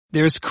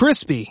There's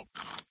crispy.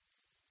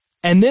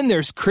 And then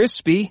there's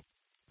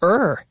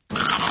crispy-er.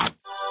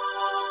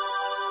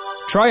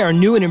 Try our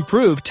new and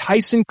improved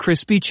Tyson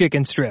Crispy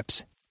Chicken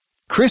Strips.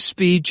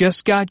 Crispy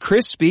just got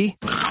crispy-er.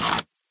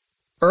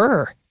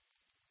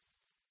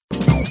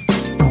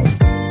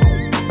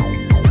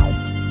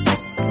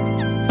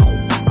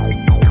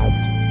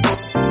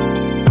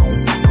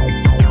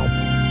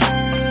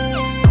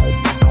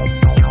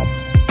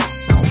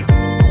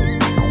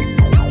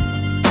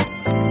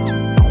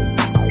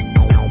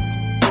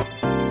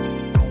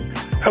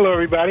 Hello,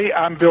 everybody.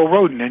 I'm Bill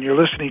Rhoden, and you're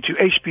listening to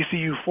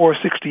HBCU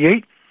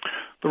 468,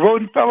 the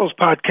Rhoden Fellows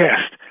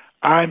Podcast.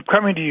 I'm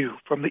coming to you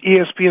from the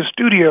ESPN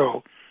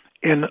studio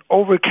in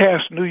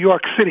overcast New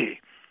York City.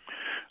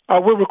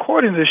 We're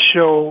recording this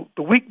show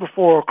the week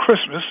before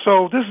Christmas,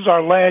 so this is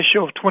our last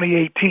show of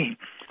 2018.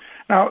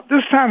 Now,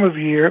 this time of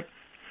year,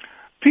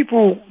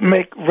 people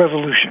make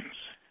resolutions.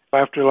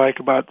 After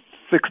about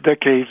 6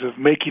 decades of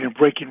making and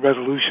breaking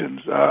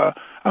resolutions,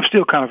 I'm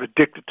still kind of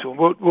addicted to them.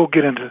 We'll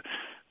get into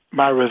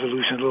my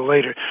resolution a little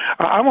later.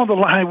 I'm on the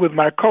line with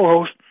my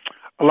co-host,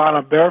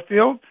 Alana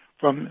Bearfield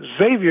from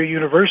Xavier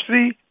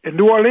University in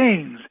New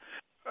Orleans.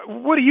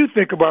 What do you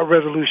think about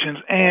resolutions?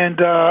 And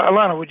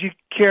Alana, would you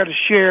care to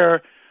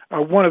share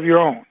one of your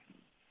own?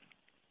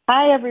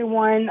 Hi,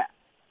 everyone.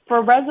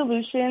 For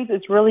resolutions,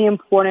 it's really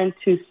important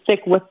to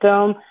stick with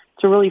them,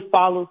 to really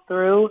follow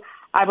through.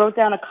 I wrote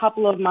down a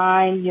couple of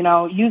mine,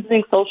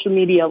 using social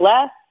media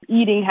less,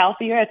 eating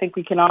healthier. I think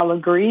we can all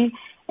agree.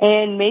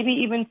 And maybe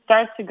even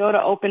start to go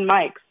to open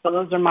mics. So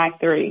those are my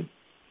 3.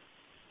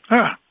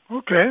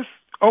 Okay.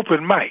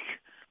 Open mic.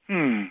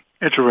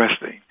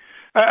 Interesting.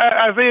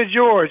 Isaiah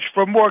George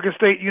from Morgan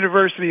State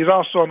University is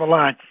also on the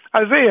line.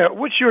 Isaiah,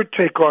 what's your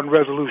take on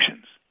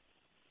resolutions?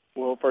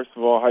 Well, first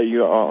of all, how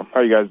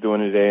you guys doing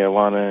today,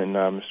 Alana and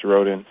Mr.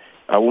 Rhoden?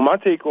 My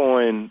take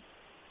on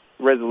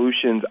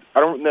resolutions,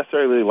 I don't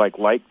necessarily like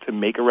to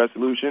make a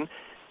resolution.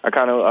 I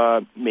kind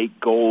of make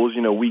goals,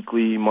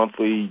 weekly,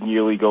 monthly,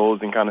 yearly goals,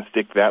 and kind of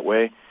stick that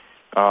way.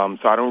 So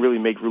I don't really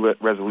make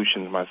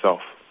resolutions myself.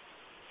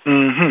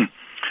 Mm-hmm.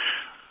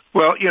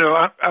 Well,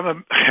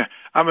 I'm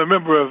a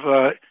member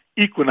of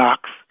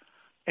Equinox,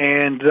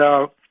 and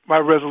my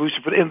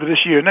resolution for the end of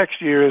this year,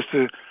 next year, is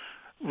to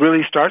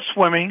really start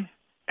swimming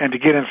and to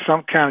get in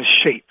some kind of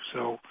shape.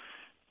 So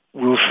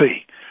we'll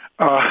see.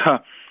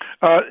 What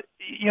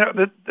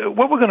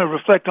we're going to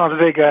reflect on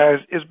today, guys,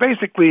 is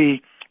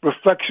basically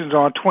reflections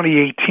on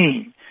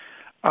 2018.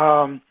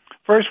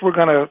 First, we're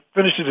going to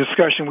finish the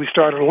discussion we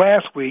started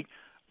last week.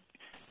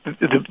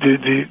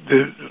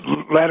 The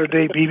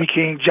latter-day B.B.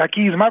 King,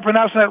 Jacquees. Am I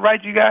pronouncing that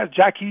right, you guys?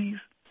 Jacquees?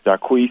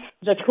 Jacquees.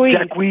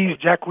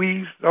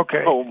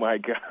 Okay. Oh, my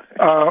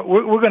God.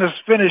 We're going to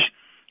finish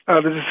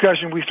the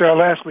discussion we started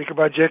last week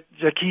about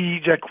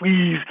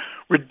Jacquees'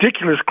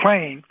 ridiculous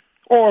claim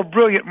or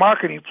brilliant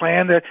marketing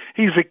plan that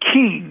he's the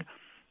king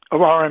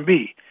of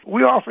R&B.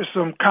 We offer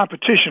some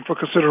competition for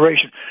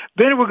consideration.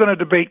 Then we're going to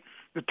debate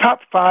the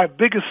top 5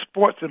 biggest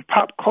sports and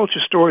pop culture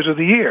stories of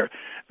the year.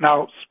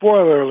 Now,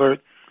 spoiler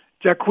alert,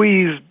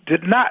 Jacquees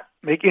did not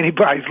make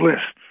anybody's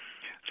list.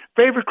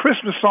 Favorite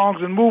Christmas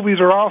songs and movies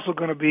are also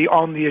going to be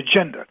on the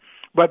agenda.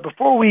 But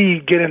before we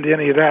get into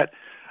any of that,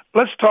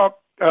 let's talk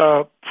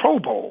Pro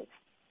Bowl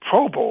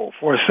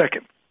for a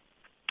second.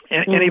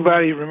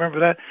 Anybody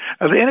remember that?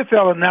 The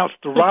NFL announced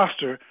the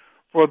roster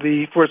for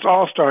its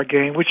All-Star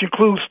game, which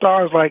includes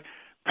stars like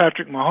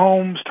Patrick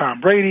Mahomes, Tom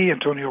Brady,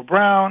 Antonio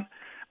Brown.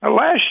 Now,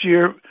 last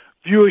year,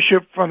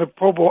 viewership from the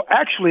Pro Bowl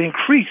actually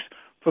increased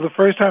for the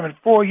first time in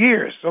 4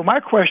 years. So my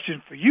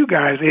question for you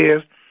guys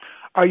is,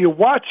 are you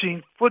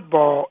watching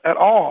football at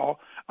all?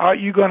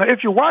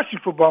 If you're watching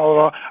football at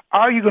all,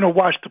 are you going to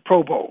watch the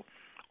Pro Bowl?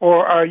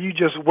 Or are you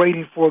just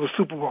waiting for the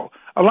Super Bowl?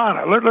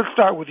 Alana, let's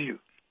start with you.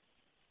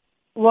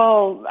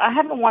 Well, I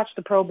haven't watched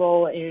the Pro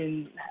Bowl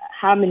in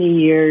how many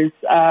years?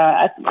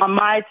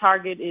 My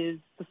target is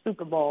the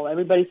Super Bowl.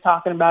 Everybody's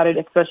talking about it,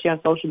 especially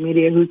on social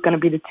media, who's going to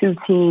be the 2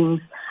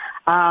 teams.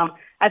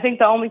 I think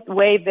the only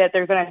way that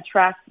they're going to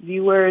attract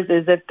viewers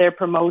is if their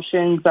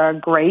promotions are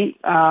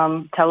great,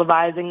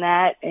 televising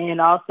that.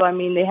 And also,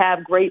 they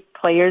have great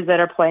players that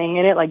are playing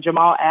in it, like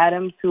Jamal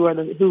Adams, who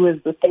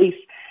is the face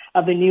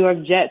of the New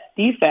York Jets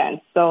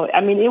defense. So,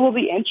 it will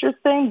be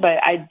interesting, but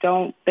I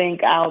don't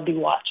think I'll be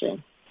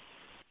watching.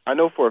 I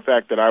know for a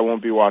fact that I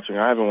won't be watching.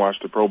 I haven't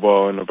watched the Pro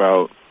Bowl in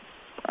about,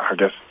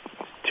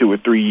 2 or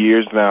 3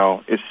 years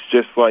now. It's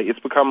just it's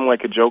become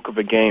like a joke of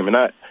a game. And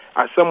I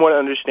somewhat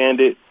understand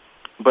it,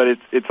 but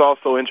it's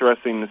also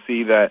interesting to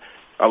see that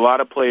a lot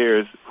of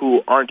players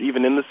who aren't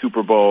even in the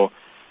Super Bowl,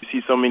 you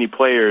see so many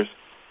players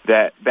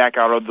that back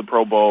out of the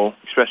Pro Bowl,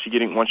 especially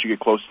once you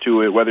get close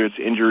to it, whether it's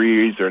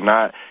injuries or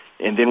not.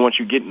 And then once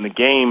you get in the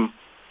game,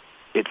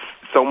 it's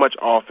so much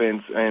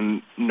offense,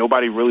 and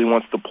nobody really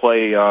wants to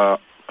play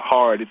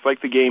hard. It's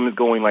like the game is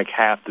going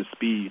half the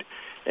speed.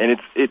 And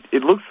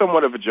it looks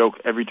somewhat of a joke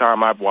every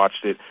time I've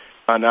watched it.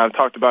 And I've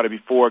talked about it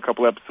before a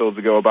couple episodes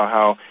ago about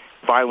how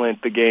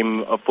violent the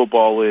game of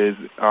football is,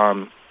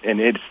 and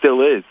it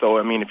still is. So,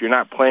 if you're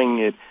not playing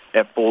it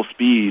at full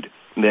speed,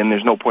 then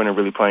there's no point in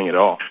really playing it at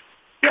all.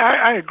 Yeah,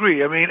 I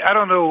agree. I mean, I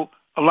don't know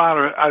a lot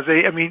of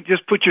Isaiah. I mean,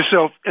 just put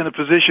yourself in a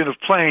position of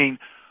playing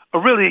a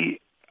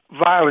really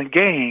violent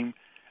game.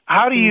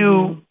 How do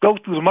you go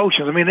through the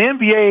motions? I mean, the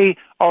NBA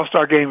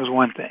All-Star Game is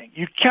one thing.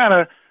 You kind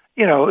of,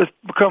 it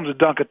becomes a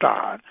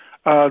dunk-a-thon.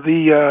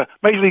 The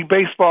Major League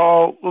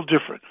Baseball, a little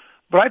different.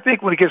 But I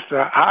think when it gets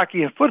to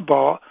hockey and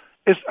football,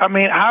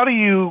 how do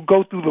you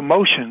go through the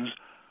motions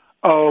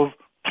of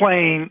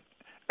playing,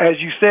 as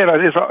you said,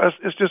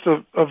 it's just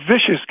a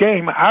vicious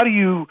game. How do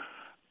you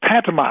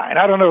pantomime?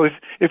 I don't know. If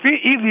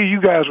either of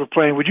you guys were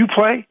playing, would you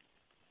play?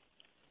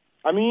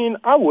 I mean,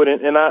 I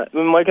wouldn't,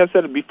 and like I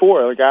said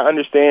before, like I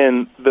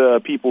understand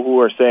the people who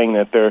are saying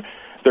that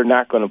they're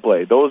not going to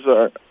play.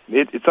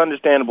 It's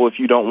understandable if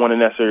you don't want to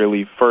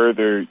necessarily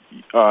further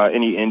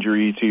any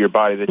injury to your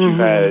body that you've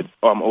had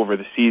over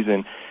the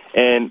season,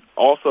 and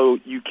also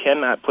you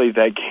cannot play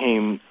that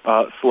game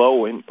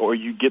slow, or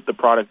you get the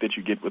product that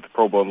you get with the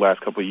Pro Bowl in the last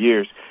couple of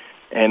years.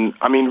 And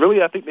I mean,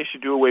 really, I think they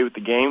should do away with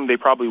the game. They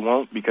probably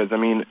won't because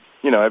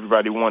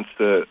everybody wants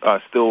to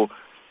still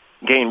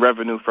gain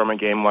revenue from a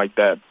game like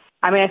that.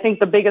 I mean, I think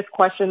the biggest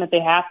question that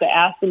they have to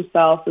ask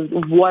themselves is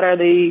what are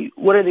they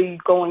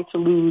going to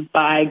lose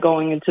by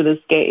going into this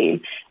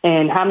game?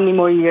 And how many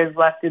more years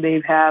left do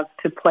they have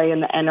to play in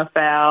the NFL?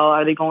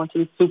 Are they going to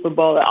the Super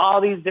Bowl? All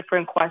these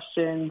different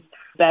questions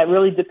that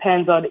really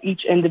depends on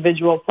each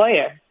individual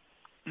player.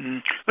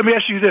 Let me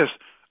ask you this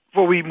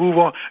before we move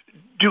on.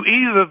 Do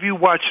either of you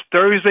watch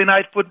Thursday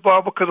Night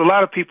Football? Because a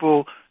lot of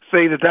people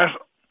say that that's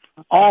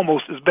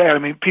almost as bad. I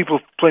mean, people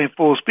playing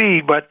full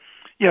speed, but,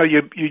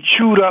 you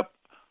chewed up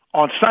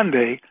on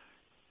Sunday,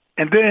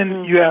 and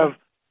then you have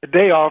a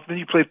day off, then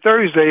you play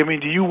Thursday. I mean,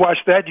 do you watch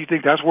that? Do you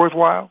think that's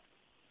worthwhile?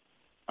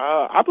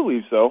 I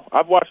believe so.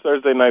 I've watched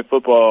Thursday Night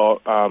Football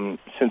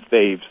since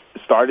they've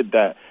started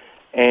that,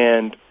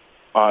 and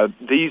I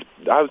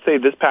would say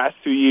this past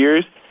 2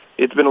 years,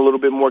 it's been a little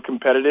bit more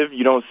competitive.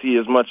 You don't see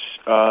as much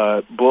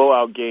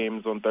blowout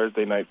games on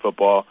Thursday Night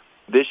Football.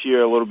 This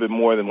year, a little bit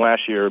more than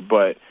last year,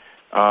 but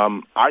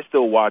I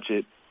still watch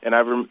it. And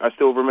I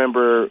still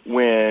remember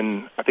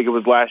when, I think it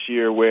was last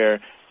year, where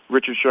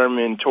Richard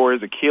Sherman tore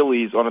his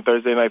Achilles on a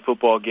Thursday Night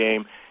Football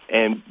game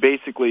and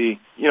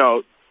basically,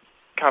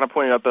 kind of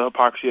pointed out the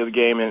hypocrisy of the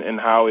game and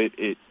how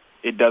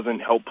it doesn't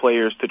help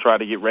players to try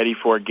to get ready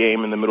for a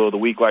game in the middle of the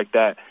week like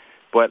that.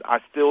 But I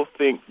still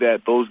think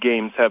that those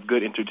games have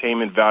good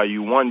entertainment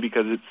value, one,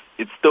 because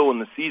it's still in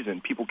the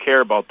season. People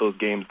care about those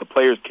games. The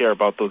players care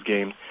about those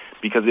games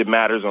because it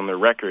matters on their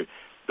record.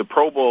 The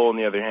Pro Bowl, on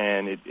the other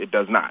hand, it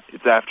does not.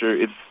 It's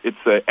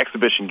an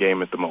exhibition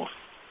game at the most.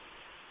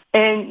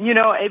 And,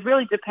 it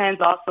really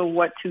depends also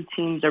what two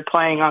teams are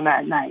playing on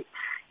that night.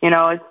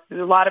 A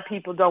lot of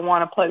people don't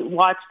want to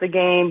watch the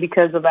game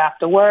because of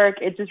after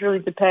work. It just really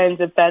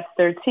depends if that's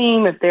their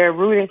team, if they're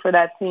rooting for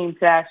that team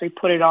to actually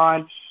put it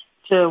on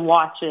to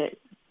watch it.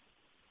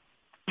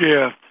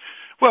 Yeah.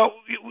 Well,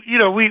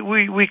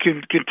 we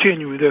can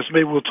continue with this.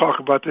 Maybe we'll talk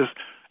about this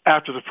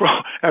after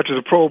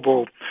the Pro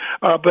Bowl.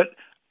 But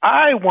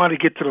I want to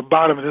get to the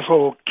bottom of this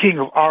whole king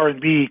of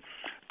R&B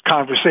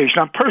conversation.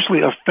 I'm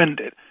personally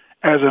offended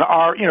as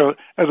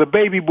a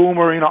baby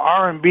boomer.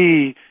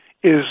 R&B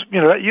is,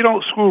 you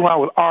don't screw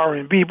around with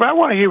R&B. But I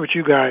want to hear what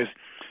you guys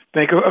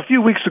think. A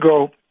few weeks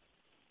ago,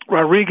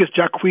 Rodriguez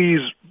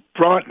Jacquees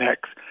Broadnax,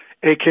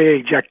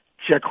 a.k.a.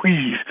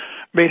 Jacquees,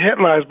 made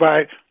headlines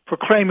by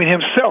proclaiming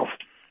himself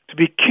to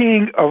be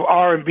king of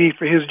R&B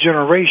for his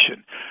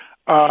generation.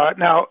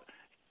 Now,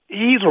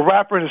 he's a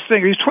rapper and a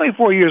singer. He's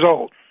 24 years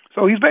old.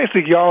 So he's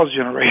basically y'all's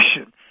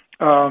generation.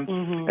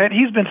 And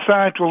he's been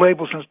signed to a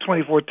label since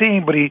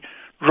 2014, but he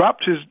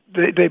dropped his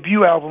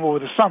debut album over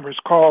the summer. It's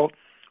called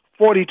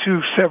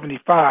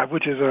 4275,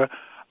 which is a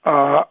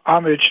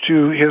homage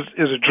to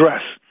his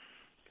address.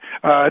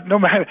 No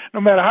matter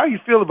how you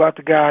feel about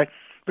the guy,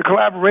 the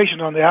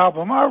collaborations on the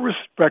album are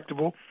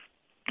respectable.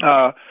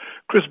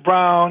 Chris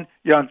Brown,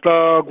 Young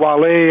Thug,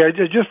 Wale,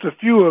 just a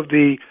few of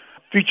the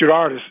featured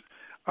artists.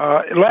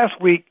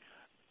 Last week,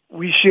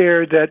 we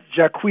shared that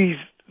Jacquees'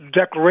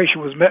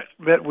 declaration was met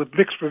with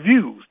mixed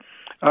reviews,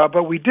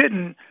 but we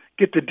didn't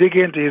get to dig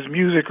into his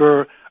music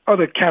or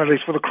other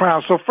candidates for the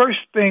crown. So first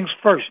things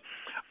first,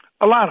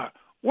 Alana,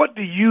 what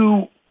do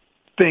you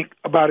think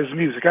about his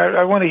music?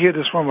 I want to hear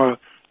this from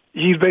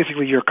he's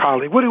basically your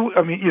colleague.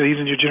 He's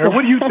in your generation.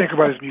 What do you think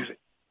about his music?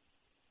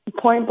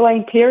 Point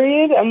blank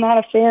period, I'm not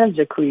a fan of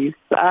Jacquees.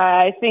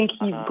 I think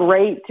he's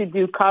great to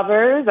do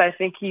covers. I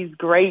think he's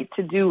great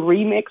to do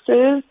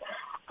remixes.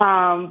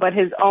 But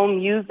his own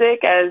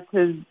music, as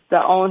his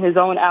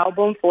own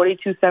album,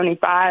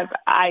 4275,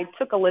 I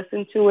took a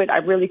listen to it. I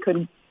really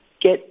couldn't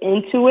get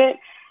into it.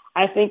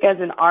 I think as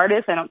an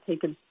artist, I don't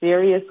take him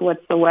serious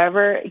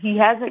whatsoever. He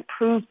hasn't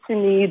proved to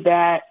me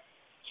that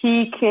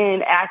he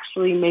can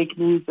actually make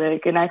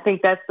music, and I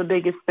think that's the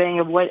biggest thing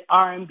of what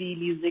R&B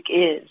music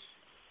is.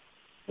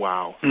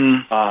 Wow.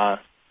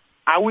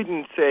 I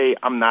wouldn't say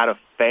I'm not a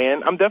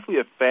fan. I'm definitely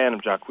a fan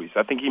of Jacquees.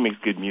 I think he makes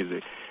good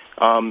music.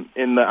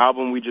 In the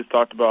album we just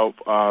talked about,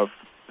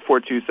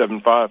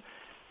 4275,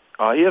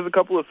 He has a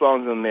couple of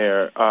songs in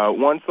there.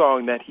 One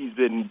song that he's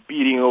been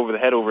beating over the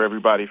head over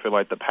everybody for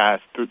like the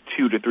past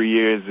 2 to 3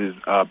 years is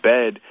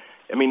Bed.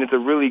 I mean, it's a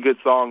really good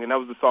song, and that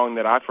was the song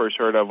that I first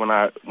heard of when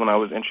I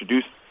was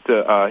introduced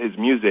to his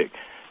music.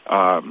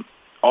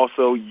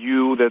 Also,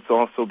 You, that's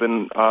also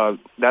been,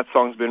 that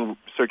song's been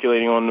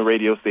circulating on the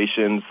radio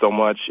station so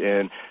much,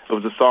 and there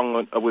was a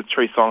song with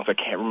Trey Songz I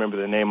can't remember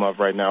the name of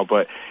right now,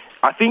 but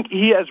I think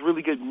he has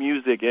really good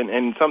music,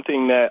 and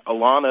something that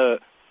Alana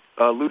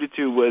alluded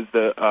to was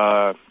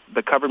the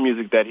cover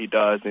music that he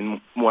does,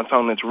 and one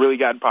song that's really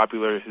gotten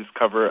popular is his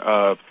cover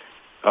of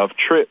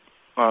Trip,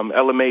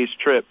 Ella Mai's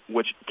Trip,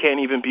 which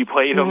can't even be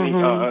played in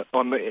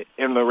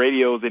the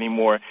radios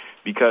anymore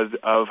because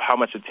of how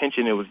much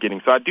attention it was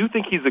getting. So I do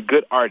think he's a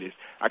good artist.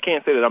 I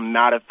can't say that I'm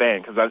not a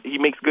fan because he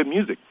makes good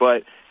music,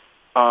 but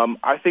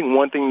I think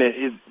one thing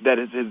that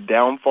is his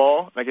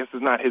downfall, I guess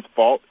it's not his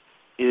fault,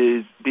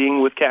 is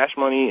being with Cash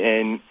Money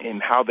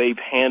and how they've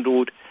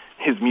handled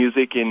his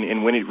music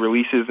and when it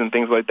releases and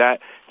things like that,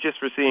 just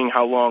for seeing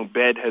how long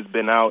Bed has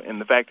been out and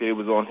the fact that it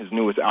was on his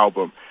newest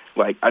album.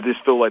 Like, I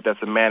just feel like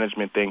that's a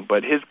management thing.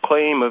 But his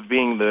claim of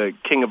being the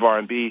king of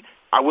R&B,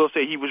 I will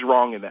say he was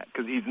wrong in that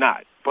because he's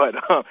not. But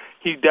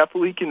he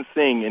definitely can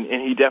sing, and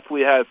he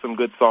definitely has some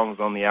good songs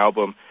on the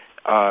album.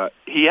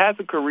 He has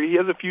a career, he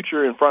has a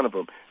future in front of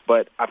him,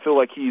 but I feel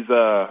like he's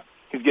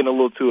getting a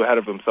little too ahead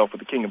of himself with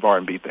the king of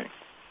R&B thing.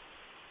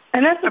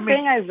 And that's the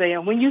thing,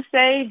 Isaiah. When you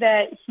say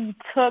that he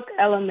took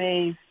Ella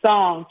Mai's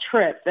song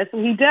Trip, that's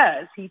what he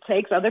does. He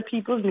takes other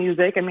people's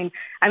music. I mean,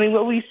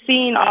 what we've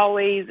seen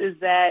always is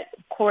that,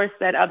 of course,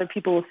 that other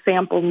people will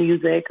sample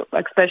music,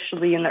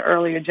 especially in the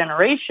earlier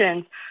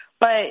generations.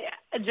 But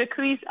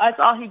Jacquees, that's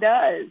all he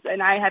does.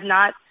 And I have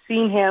not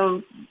seen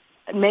him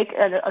make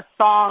a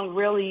song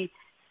really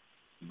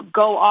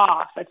go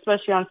off,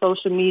 especially on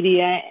social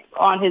media,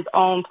 on his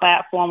own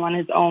platform, on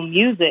his own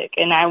music.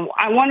 And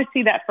I want to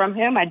see that from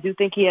him. I do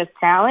think he has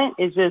talent.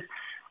 It's just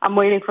I'm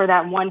waiting for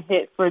that one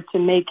hit to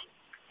make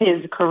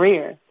his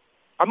career.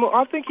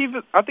 I think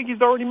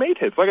he's already made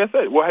hits. Like I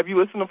said, well, have you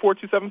listened to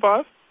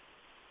 4275?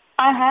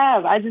 I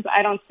have.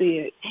 I don't see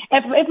it.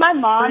 If my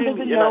mom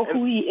doesn't know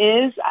who he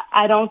is,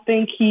 I don't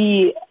think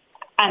he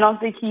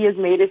has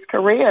made his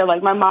career.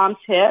 Like, my mom's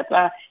hip.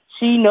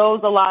 She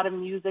knows a lot of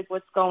music,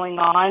 what's going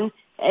on.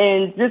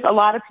 And just a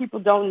lot of people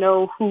don't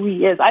know who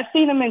he is. I've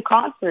seen him in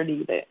concert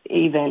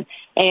even,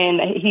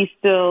 and he's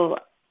still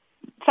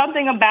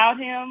something about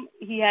him.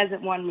 He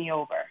hasn't won me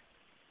over.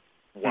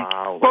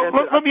 Wow.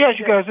 Well, let me ask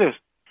you guys this.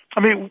 I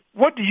mean,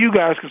 what do you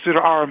guys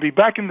consider R&B?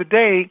 Back in the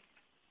day,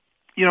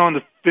 in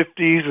the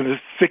 50s and the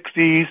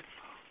 60s,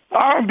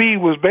 R&B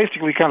was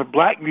basically kind of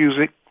black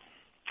music.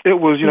 It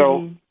was,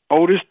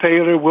 Otis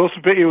Taylor,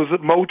 Wilson Pickett. It was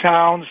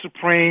Motown, the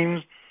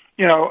Supremes.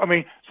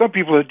 Some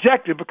people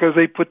objected because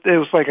it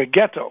was like a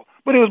ghetto,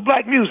 but it was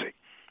black music.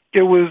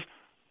 It was,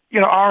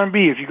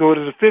 R&B. If you go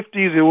to the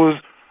 50s, it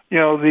was,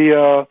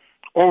 the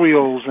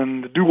Oreos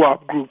and the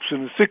doo-wop groups.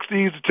 In the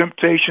 60s, the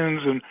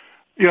Temptations and,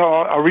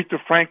 Aretha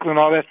Franklin,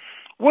 all that.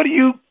 What do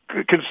you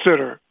guys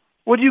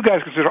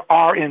consider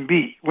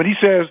R&B? When he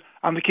says,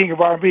 I'm the king of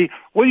R&B,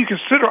 what do you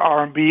consider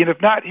R&B? And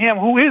if not him,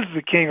 who is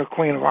the king or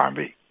queen of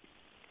R&B?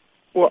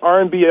 Well,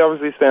 R&B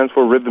obviously stands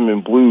for rhythm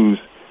and blues.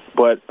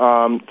 But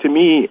to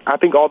me, I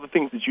think all the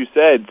things that you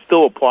said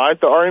still apply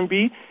to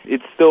R&B.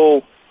 It's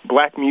still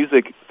black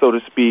music, so to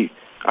speak.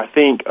 I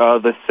think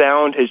the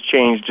sound has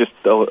changed just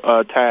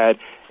a tad,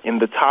 and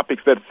the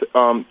topics that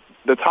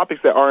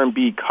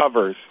R&B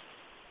covers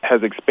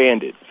has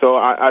expanded. So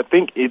I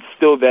think it's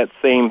still that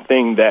same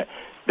thing that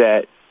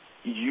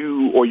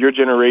you or your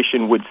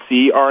generation would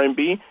see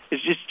R&B.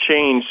 It's just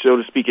changed, so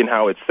to speak, in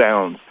how it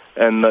sounds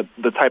and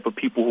the type of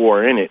people who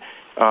are in it.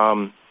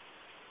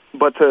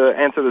 But to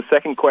answer the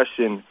second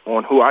question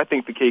on who I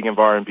think the king of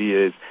R&B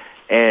is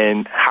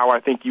and how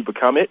I think you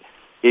become it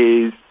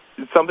is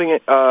something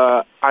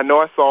I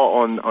know I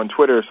saw on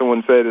Twitter.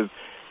 Someone said is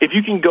if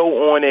you can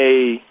go on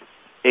a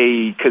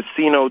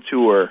casino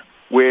tour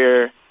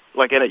where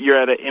like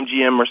you're at an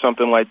MGM or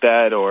something like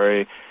that,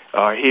 or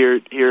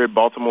here at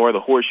Baltimore, the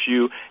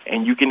Horseshoe,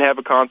 and you can have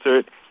a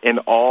concert and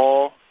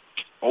all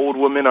old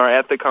women are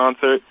at the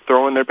concert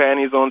throwing their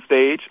panties on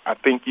stage, I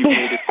think you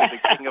made it to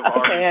the king of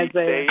R&B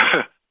stage.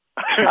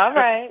 All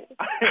right.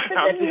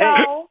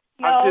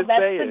 No,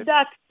 that's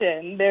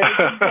seduction. There's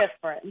a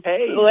difference.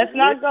 Hey, let's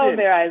not go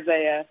there,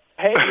 Isaiah.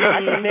 Hey,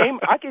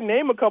 I can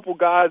name a couple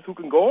guys who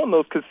can go on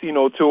those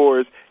casino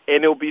tours,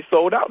 and it'll be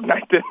sold out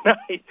night to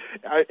night.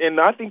 And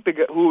I think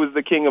who is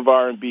the king of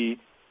R&B,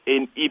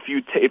 and if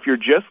you're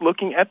just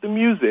looking at the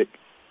music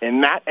and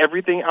not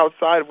everything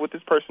outside of what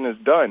this person has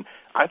done,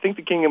 I think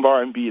the king of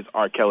R&B is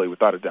R. Kelly,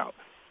 without a doubt.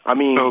 I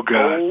mean,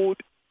 old.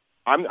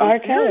 I'm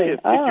serious.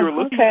 If you're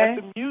looking at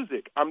the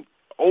music,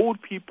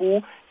 old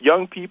people,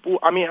 young people.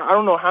 I mean, I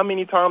don't know how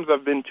many times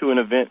I've been to an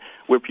event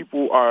where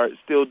people are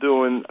still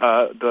doing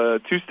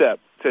the two-step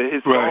to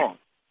his song.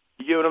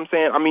 You get what I'm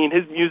saying? I mean,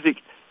 his music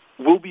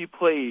will be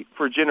played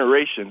for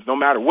generations, no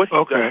matter what he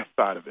does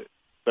outside of it.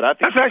 But I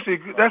think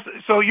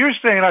so. You're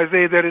saying,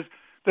 Isaiah, that is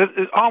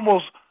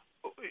almost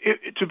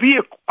to be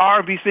an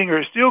R&B singer,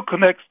 it still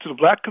connects to the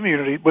black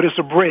community, but it's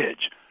a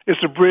bridge.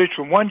 It's a bridge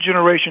from one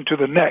generation to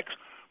the next,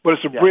 but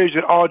it's a bridge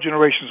that all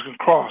generations can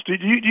cross. Do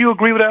you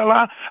agree with that,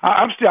 Lon?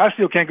 I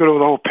still can't get over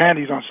the whole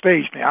panties on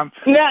stage thing. I'm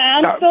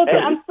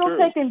still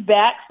taken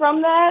back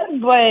from that,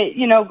 but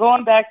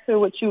going back to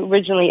what you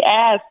originally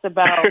asked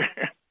about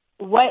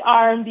what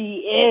R&B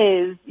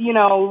is,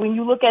 when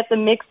you look at the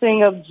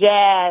mixing of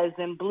jazz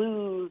and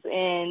blues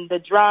and the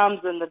drums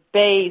and the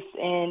bass,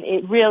 and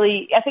it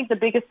really, I think the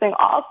biggest thing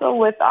also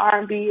with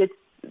R&B, it's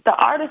the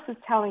artist is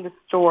telling a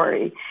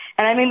story.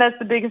 And I mean, that's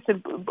the biggest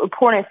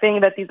important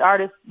thing that these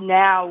artists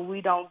now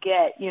we don't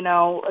get,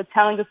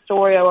 telling a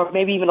story or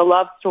maybe even a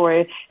love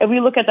story. If we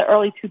look at the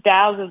early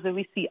 2000s and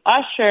we see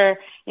Usher,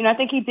 I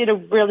think he did a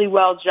really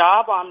well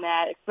job on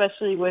that,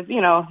 especially with,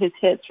 his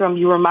hits from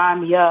You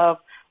Remind Me Of,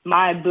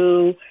 My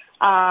Boo.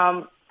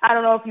 I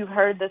don't know if you've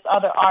heard this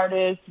other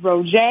artist,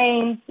 Ro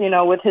James,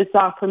 with his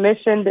song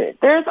Permission.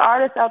 There's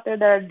artists out there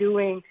that are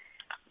doing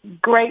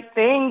great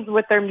things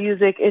with their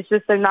music. It's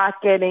just they're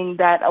not getting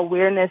that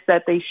awareness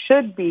that they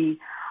should be.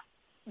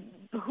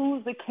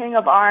 Who's the king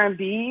of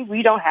R&B?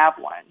 We don't have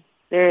one.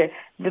 There's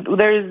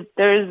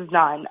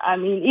none. I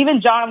mean, even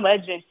John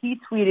Legend, he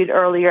tweeted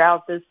earlier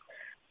out this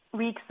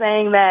week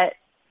saying that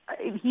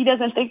he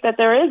doesn't think that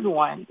there is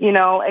one,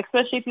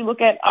 especially if you look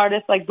at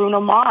artists like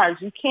Bruno Mars.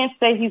 You can't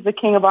say he's the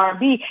king of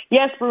R&B.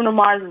 Yes, Bruno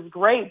Mars is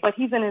great, but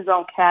he's in his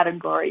own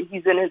category.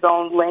 He's in his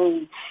own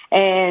lane.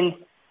 And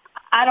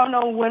I don't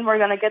know when we're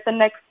going to get the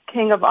next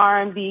king of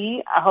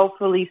R&B.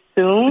 Hopefully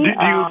soon. Do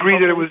you agree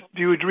that it was?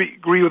 Do you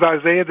agree with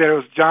Isaiah that it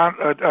was John?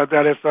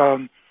 That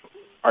it's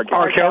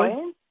R.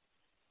 Kelly?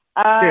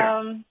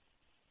 I'm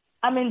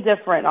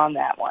indifferent on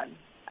that one.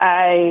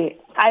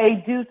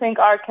 I do think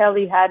R.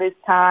 Kelly had his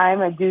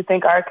time. I do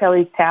think R.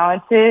 Kelly's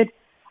talented.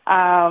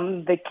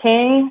 The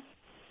king,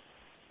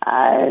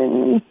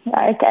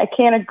 I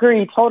can't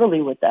agree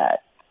totally with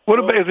that. What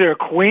about, is there a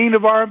queen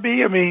of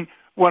R&B? I mean,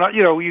 when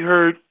we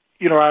heard,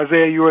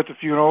 Isaiah, you were at the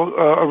funeral,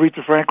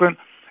 Aretha Franklin.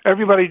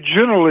 Everybody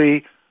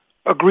generally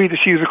agreed that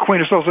she's a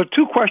queen. So,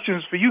 two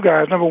questions for you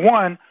guys. Number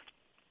one,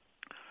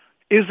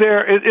 is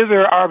there an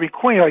R&B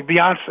queen like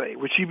Beyonce?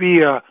 Would she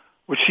be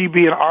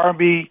an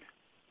R&B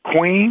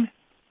queen?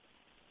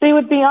 See,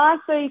 with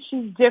Beyonce,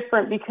 she's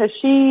different because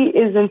she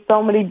is in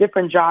so many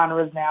different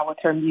genres now with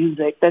her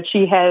music that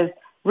she has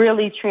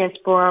really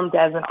transformed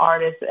as an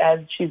artist as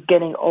she's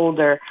getting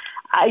older.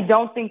 I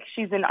don't think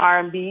she's in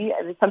R&B.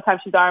 I mean,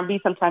 sometimes she's R&B,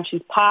 sometimes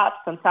she's pop,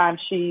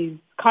 sometimes she's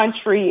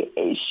country.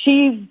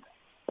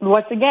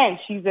 Once again,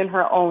 she's in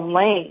her own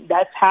lane.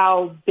 That's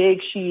how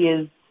big she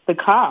is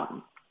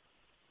become.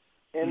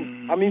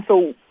 And I mean,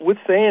 so with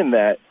saying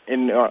that,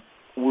 and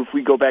if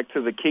we go back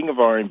to the king of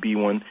R&B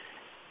one,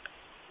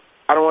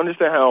 I don't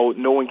understand how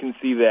no one can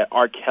see that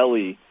R.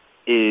 Kelly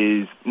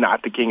is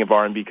not the king of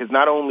R&B, because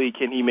not only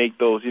can he make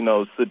those,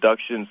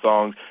 seduction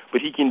songs, but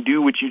he can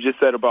do what you just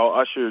said about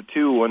Usher,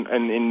 too, and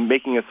in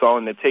making a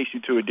song that takes you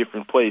to a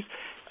different place.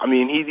 I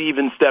mean, he's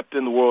even stepped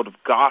in the world of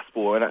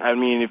gospel. And, I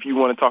mean, if you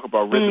want to talk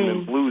about rhythm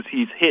and blues,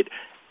 he's hit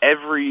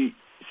every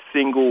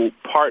single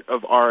part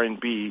of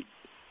R&B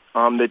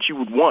that you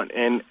would want.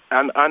 And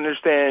I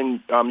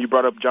understand you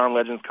brought up John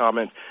Legend's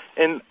comments,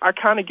 and I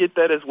kind of get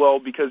that as well,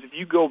 because if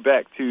you go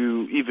back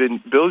to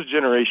even Bill's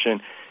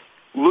generation,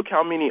 look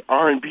how many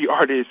R&B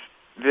artists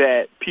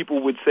that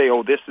people would say,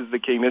 oh, this is the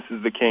king, this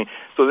is the king.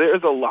 So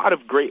there's a lot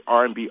of great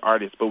R&B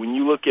artists, but when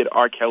you look at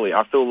R. Kelly,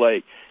 I feel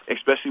like,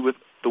 especially with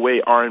the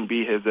way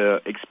R&B has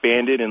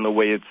expanded and the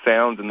way it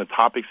sounds and the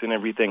topics and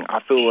everything, I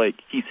feel like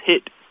he's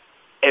hit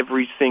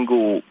every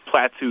single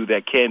plateau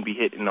that can be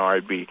hit in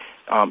R&B. Is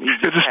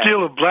it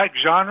still a black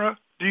genre,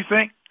 do you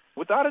think?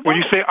 Without a doubt. When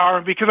you say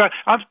R&B, because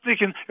I'm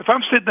thinking, if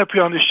I'm sitting up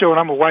here on this show and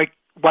I'm a white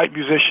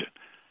musician,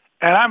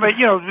 and I'm,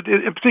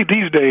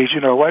 particularly these days,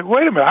 like,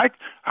 wait a minute,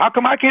 how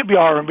come I can't be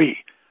R&B?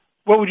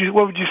 What would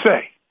you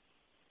say?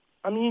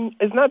 I mean,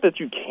 it's not that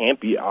you can't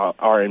be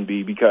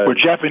R&B because or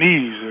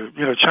Japanese,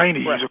 or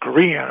Chinese, right, or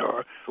Korean,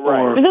 or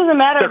it doesn't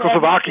matter.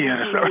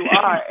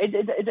 Czechoslovakian.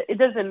 It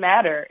doesn't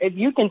matter if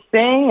you can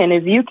sing and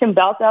if you can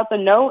belt out the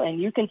note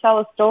and you can tell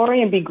a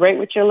story and be great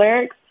with your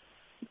lyrics.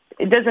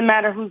 It doesn't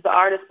matter who's the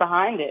artist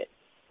behind it,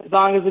 as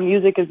long as the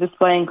music is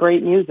displaying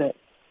great music.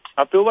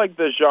 I feel like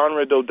the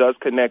genre, though, does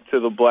connect to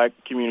the black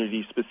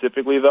community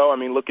specifically, though. I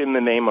mean, look in the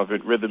name of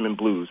it, rhythm and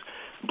blues.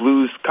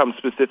 Blues comes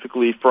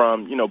specifically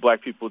from,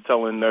 black people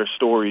telling their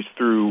stories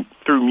through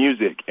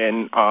music.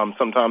 And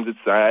sometimes it's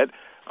sad,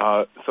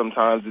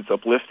 sometimes it's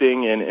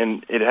uplifting,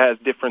 and it has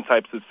different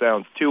types of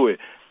sounds to it.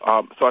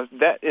 So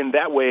that in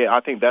that way, I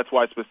think that's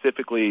why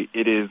specifically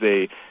it is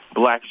a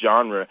black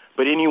genre.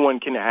 But anyone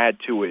can add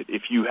to it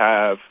if you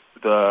have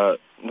the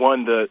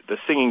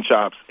singing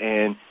chops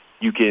and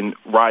you can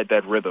ride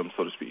that rhythm,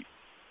 so to speak.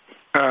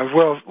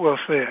 Well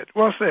said.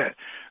 Well said.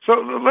 So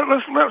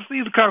let's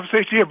leave the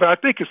conversation here, but I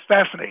think it's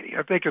fascinating.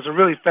 I think it's a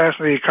really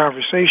fascinating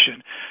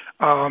conversation.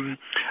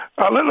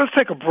 Let's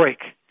take a break.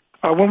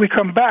 When we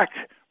come back,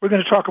 we're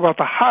going to talk about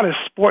the hottest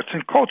sports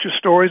and culture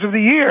stories of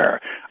the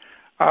year.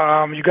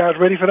 You guys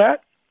ready for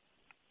that?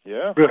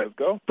 Yeah, Good. Let's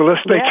go. So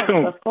let's stay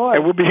tuned, of course.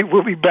 and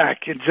we'll be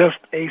back in just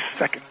a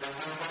second.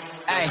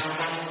 Hey,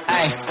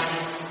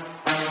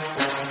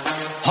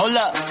 hold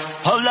up.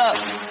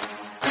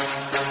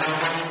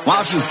 Why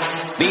don't you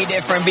be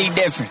different?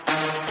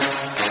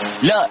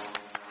 Look,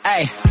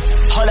 hey,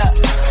 hold up.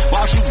 Why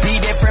don't you be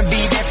different?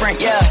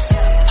 Yeah.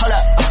 Hold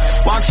up.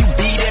 Why don't you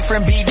be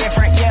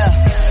different? Yeah.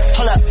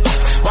 Hold up.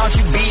 Why don't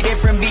you be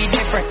different? Be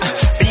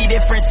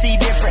different, see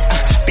different.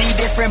 Be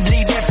different,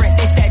 bleed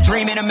different. It's that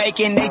dream in the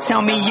making. They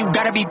tell me you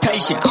gotta be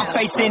patient. I'm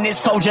facing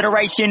this whole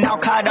generation all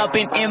caught up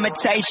in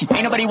imitation.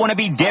 Ain't nobody wanna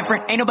be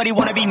different. Ain't nobody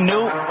wanna be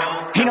new.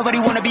 Ain't nobody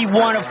wanna be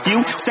one of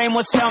few. Same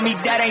ones tell me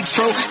that ain't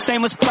true.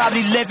 Same ones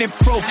probably living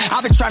proof.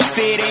 I've been trying to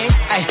fit in.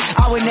 Ay,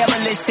 I would never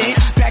listen.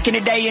 Back in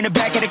the day in the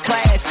back of the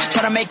class.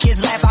 Trying to make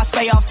kids laugh, I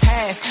stay off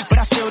task. But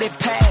I still did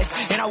pass.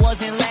 And I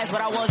wasn't last,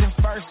 but I wasn't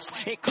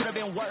first. It could have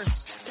been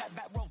worse.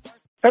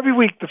 Every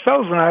week, the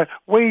fellows and I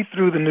wade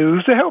through the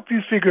news to help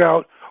you figure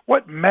out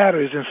what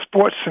matters in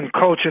sports and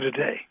culture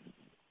today.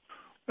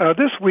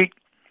 This week,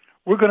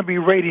 we're going to be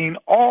rating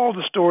all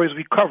the stories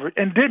we covered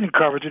and didn't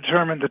cover to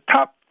determine the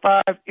top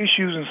 5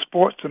 issues in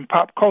sports and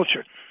pop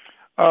culture.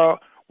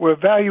 We're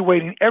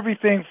evaluating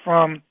everything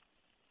from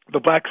the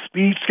black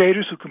speed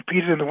skaters who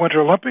competed in the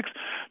Winter Olympics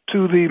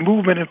to the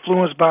movement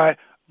influenced by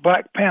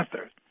Black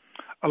Panther.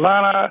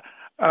 Alana,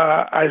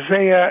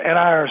 Isaiah, and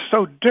I are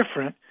so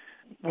different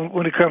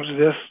when it comes to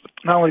this,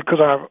 not only because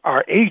of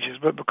our ages,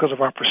 but because of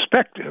our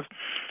perspective.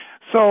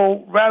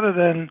 So rather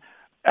than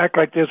act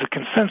like there's a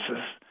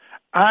consensus,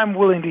 I'm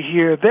willing to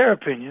hear their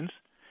opinions,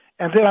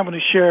 and then I'm going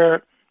to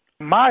share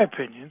my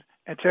opinion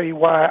and tell you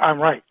why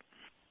I'm right.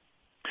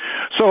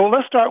 So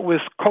let's start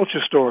with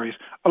culture stories.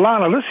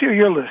 Alana, let's hear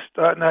your list.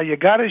 Now, you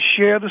got to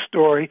share the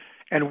story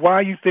and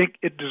why you think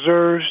it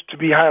deserves to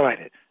be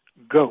highlighted.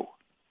 Go.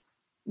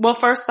 Well,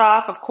 first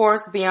off, of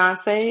course,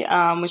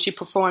 Beyonce, when she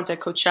performed at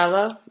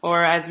Coachella,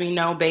 or as we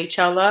know,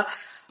 Baychella,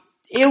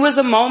 it was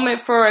a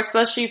moment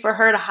especially for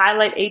her to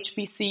highlight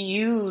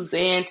HBCUs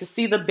and to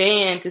see the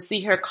band, to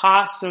see her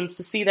costumes,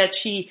 to see that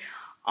she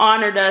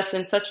honored us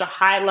in such a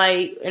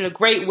highlight, in a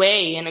great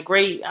way, in a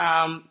great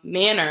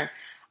manner.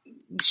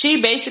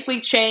 She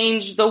basically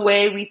changed the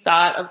way we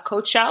thought of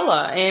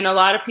Coachella. And a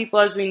lot of people,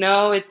 as we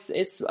know, it's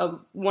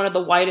one of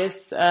the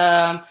whitest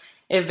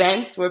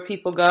events where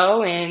people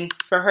go, and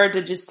for her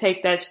to just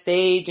take that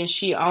stage and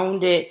she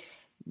owned it,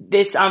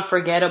 it's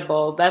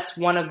unforgettable. That's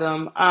one of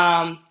them.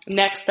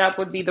 Next up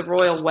would be the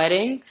royal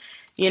wedding.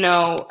 You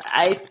know,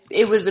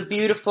 it was a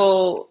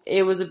beautiful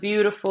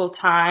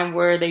time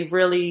where they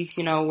really,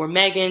 where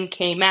Meghan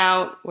came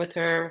out with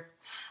her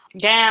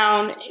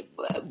gown.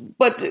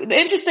 But the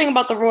interesting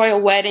about the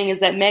royal wedding is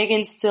that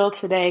Meghan still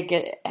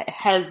today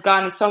has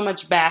gotten so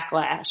much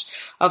backlash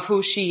of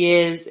who she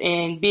is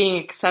and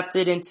being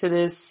accepted into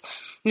this,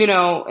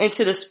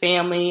 into this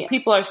family.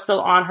 People are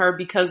still on her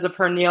because of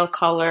her nail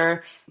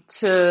color,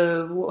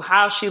 to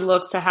how she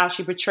looks, to how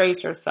she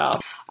portrays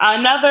herself.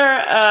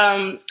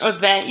 Another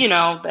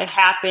event, that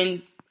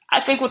happened,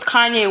 I think, with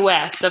Kanye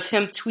West, of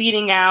him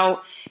tweeting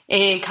out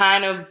and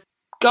kind of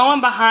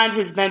going behind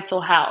his mental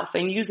health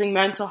and using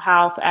mental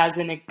health as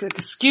an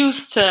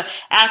excuse to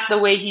act the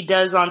way he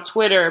does on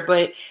Twitter.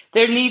 But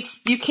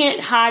you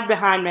can't hide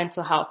behind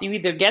mental health. You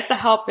either get the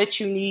help that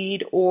you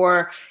need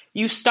or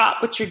you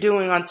stop what you're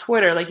doing on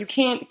Twitter. Like, you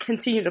can't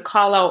continue to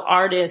call out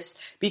artists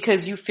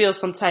because you feel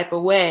some type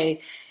of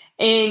way.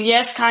 And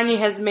yes, Kanye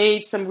has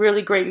made some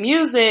really great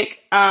music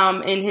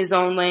in his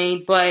own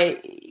lane,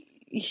 but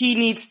he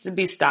needs to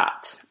be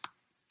stopped.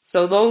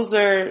 So those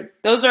are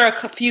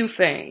a few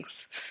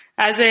things.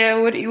 Isaiah,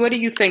 what do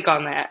you think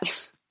on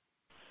that?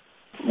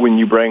 When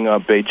you bring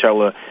up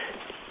Baychella,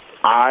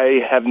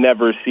 I have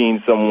never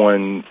seen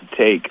someone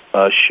take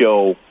a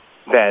show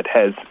that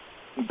has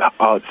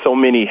so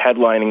many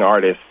headlining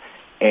artists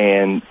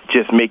and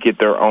just make it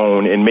their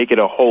own and make it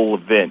a whole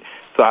event.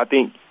 So I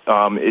think,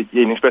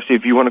 and especially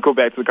if you want to go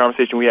back to the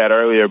conversation we had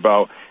earlier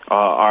about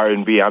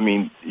R&B, I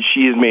mean,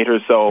 she has made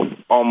herself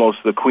almost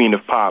the queen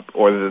of pop,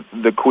 or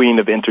the queen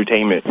of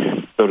entertainment,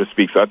 so to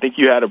speak. So I think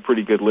you had a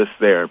pretty good list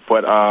there.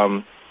 But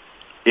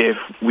if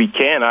we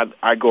can,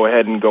 I'd go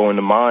ahead and go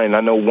into mine.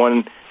 I know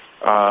one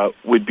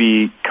would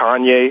be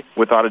Kanye,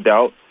 without a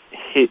doubt.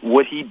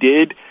 What he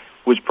did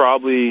was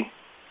probably,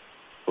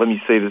 let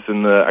me say this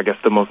in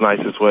the most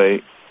nicest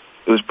way,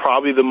 it was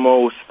probably the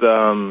most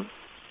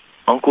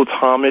Uncle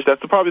Tomish.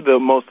 That's probably the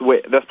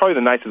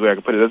nicest way I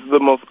could put it. That's the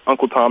most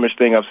Uncle Tomish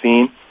thing I've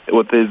seen,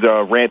 with his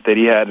rant that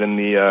he had in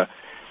the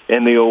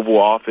Oval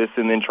Office,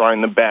 and then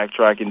trying to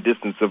backtrack and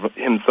distance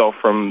himself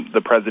from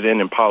the president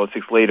and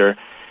politics later.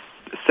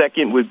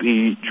 Second would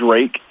be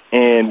Drake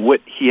and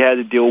what he had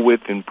to deal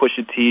with, and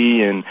Pusha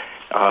T, and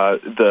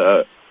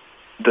the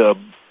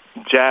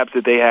jabs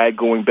that they had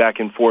going back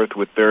and forth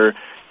with their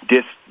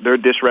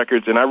diss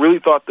records. And I really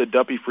thought the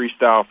Duppy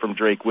freestyle from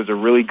Drake was a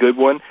really good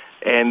one.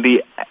 And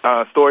the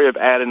story of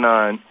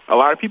Adidon, a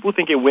lot of people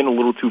think it went a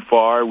little too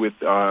far with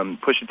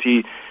Pusha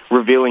T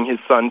revealing his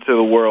son to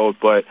the world,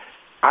 but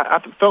I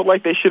felt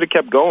like they should have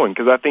kept going,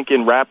 because I think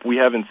in rap we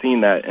haven't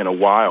seen that in a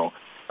while.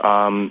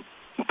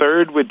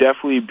 third would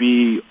definitely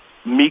be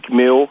Meek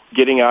Mill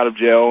getting out of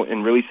jail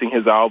and releasing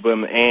his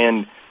album,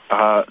 and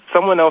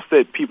someone else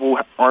that people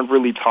aren't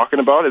really talking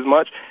about as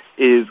much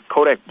is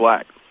Kodak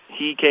Black.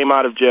 He came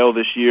out of jail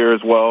this year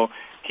as well.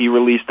 He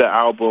released the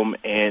album,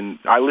 and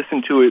I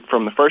listened to it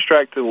from the first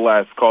track to the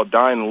last, called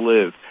Dying to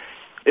Live.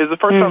 It's the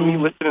first time me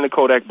listening to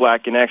Kodak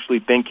Black and actually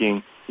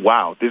thinking,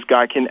 wow, this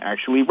guy can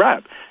actually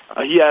rap.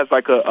 He has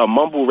like a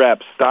mumble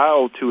rap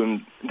style to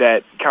him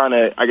that kind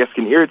of, I guess,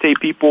 can irritate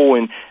people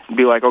and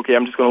be like, okay,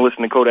 I'm just going to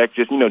listen to Kodak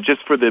just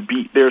for the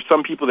beat. There are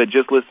some people that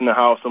just listen to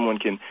how someone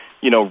can,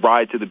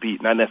 ride to the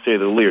beat, not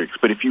necessarily the lyrics.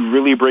 But if you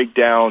really break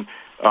down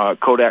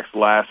Kodak's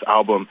last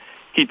album,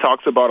 he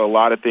talks about a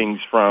lot of things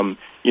from,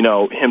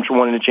 him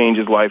wanting to change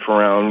his life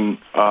around,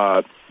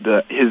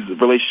 his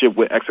relationship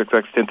with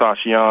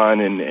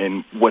XXXTentacion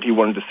and what he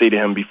wanted to say to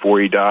him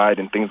before he died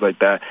and things like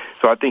that.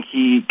 So I think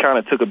he kind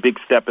of took a big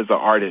step as an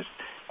artist.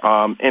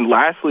 And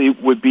lastly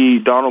would be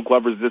Donald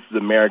Glover's This Is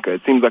America.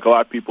 It seems like a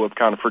lot of people have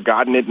kind of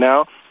forgotten it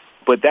now,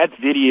 but that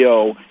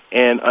video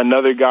and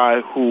another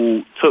guy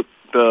who took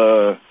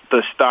the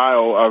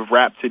style of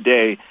rap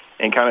today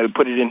and kind of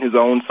put it in his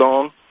own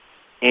song,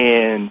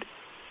 and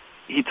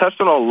he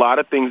touched on a lot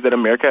of things that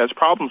America has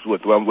problems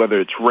with, whether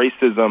it's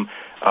racism,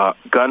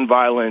 gun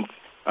violence,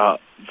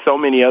 so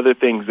many other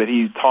things that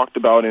he talked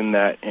about in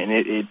that, and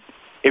it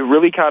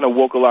really kind of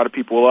woke a lot of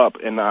people up,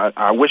 and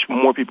I wish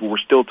more people were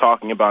still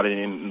talking about it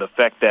and the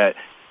fact that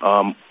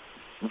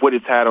what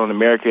it's had on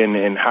America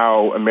and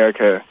how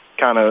America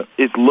kind of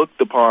is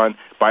looked upon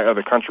by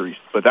other countries.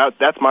 But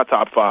that's my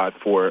top 5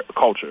 for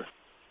culture.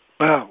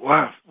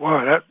 Wow!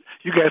 That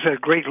you guys had a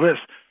great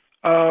list.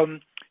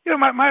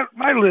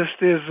 My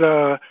list is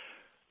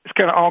it's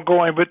kind of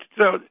ongoing, but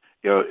the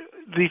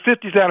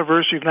 50th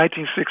anniversary of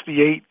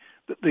 1968,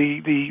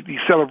 the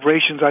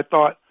celebrations I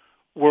thought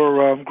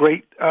were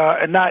great,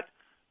 and not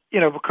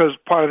because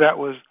part of that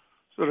was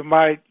sort of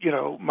my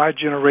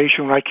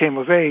generation when I came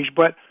of age,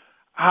 but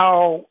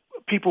how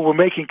people were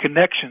making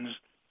connections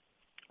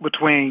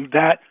between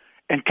that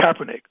and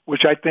Kaepernick,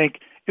 which I think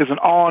is an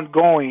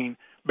ongoing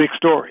big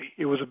story.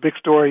 It was a big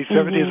story.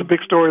 70 is a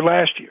big story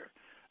last year.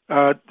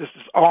 This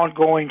is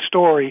ongoing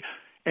story,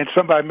 and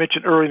somebody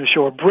mentioned earlier in the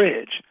show a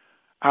bridge.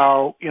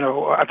 How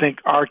I think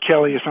R.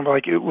 Kelly or somebody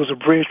like it was a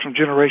bridge from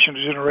generation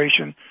to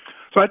generation.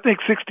 So I think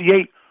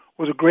 '68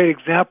 was a great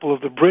example of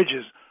the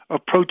bridges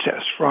of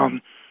protest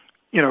from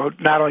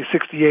not only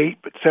 '68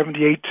 but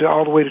 '78 to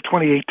all the way to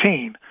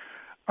 2018.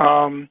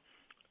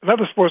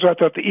 Another sports I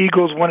thought the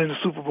Eagles winning the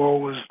Super Bowl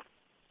was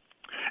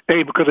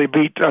because they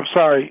beat. I'm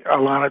sorry,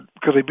 Alana,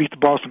 because they beat the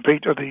Boston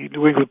Patriots or the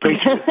New England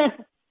Patriots.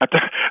 I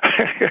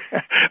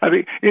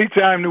think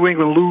anytime New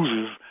England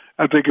loses,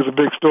 I think is a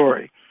big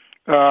story.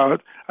 I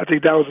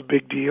think that was a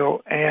big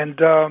deal.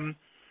 And, I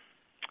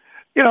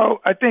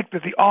think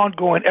that the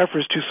ongoing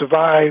efforts to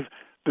survive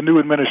the new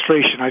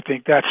administration, I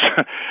think that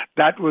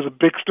was a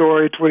big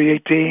story in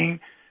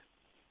 2018,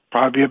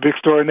 probably a big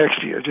story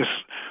next year. Just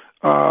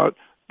the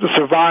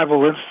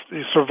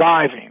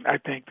surviving, I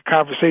think, the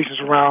conversations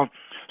around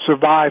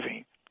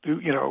surviving,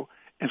 in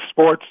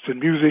sports and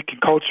music and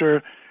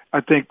culture. I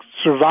think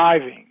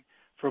surviving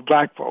for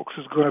black folks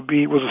was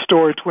a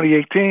story in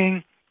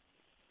 2018,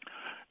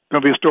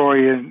 going to be a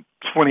story in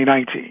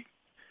 2019.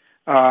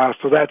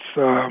 So that's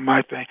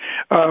my thing.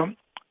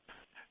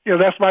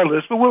 That's my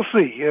list, but we'll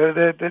see.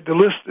 The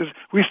list is,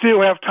 we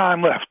still have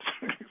time left.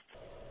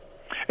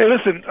 Hey,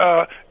 listen,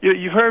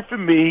 you've heard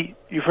from me,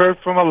 you've heard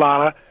from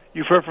Alana,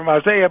 you've heard from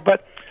Isaiah,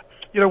 but,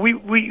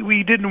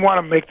 we didn't want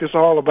to make this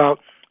all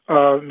about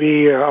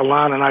me,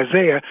 Alana, and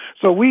Isaiah.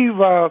 So we've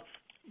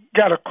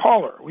got a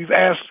caller. We've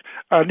asked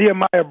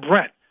Nehemiah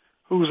Brent,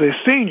 who's a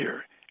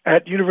senior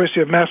at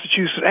University of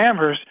Massachusetts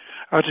Amherst,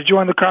 to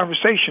join the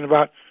conversation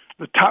about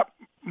the top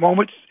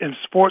moments in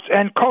sports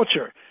and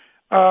culture.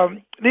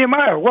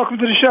 Nehemiah, welcome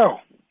to the show.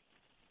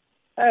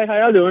 Hey, how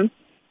y'all doing?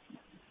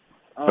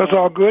 That's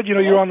all good.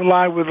 You're on the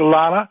line with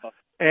Alana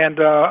and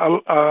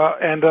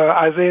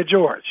Isaiah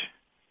George.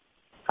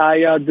 How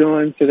y'all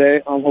doing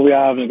today? Hope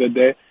y'all having a good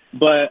day.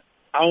 But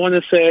I want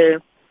to say,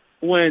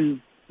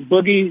 when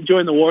Boogie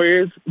joined the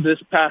Warriors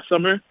this past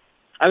summer,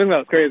 I think that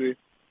was crazy.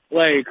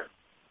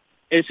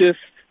 It's just,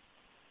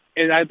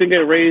 and I think it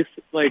raised,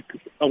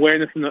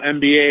 awareness in the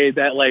NBA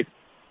that,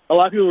 a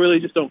lot of people really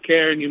just don't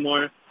care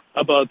anymore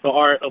about the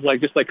art of,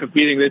 just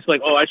competing. They're just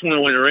oh, I just want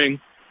to win a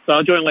ring. So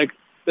I'll join,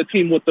 the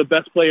team with the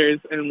best players,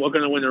 and we're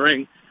going to win a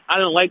ring. I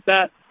don't like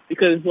that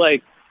because,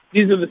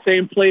 these are the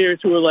same players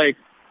who were,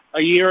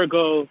 a year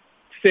ago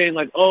saying,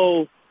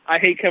 oh, I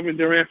hate Kevin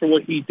Durant for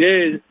what he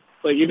did,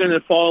 but you're going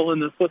to fall in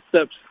the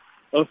footsteps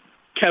of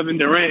Kevin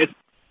Durant.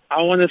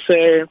 I want to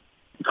say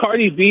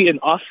Cardi B and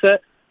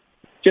Offset,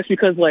 just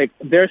because,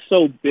 they're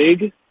so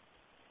big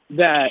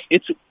that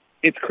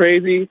it's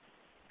crazy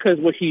because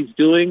what he's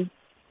doing,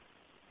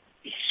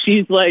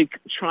 she's,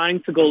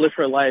 trying to go live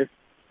her life,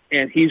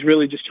 and he's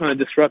really just trying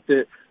to disrupt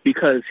it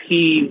because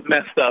he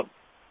messed up,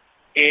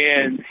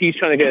 and he's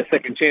trying to get a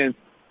second chance.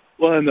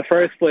 Well, in the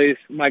first place,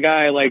 my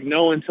guy,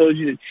 no one told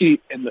you to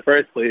cheat in the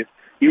first place.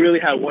 You really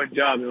had one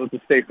job, and it was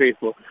to stay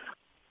faithful.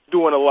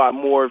 doing a lot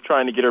more of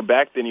trying to get her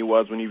back than he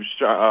was when he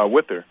was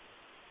with her.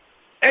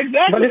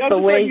 Exactly. But it's the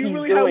way he's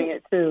really doing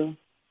it, too.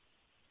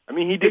 I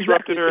mean, he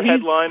disrupted her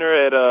headliner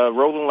at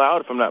Rolling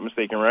Loud, if I'm not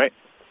mistaken, right?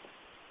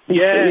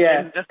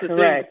 Yeah, that's the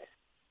correct.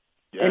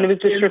 thing. Yeah. And it was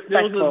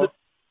disrespectful.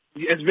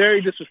 It's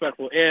very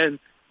disrespectful. And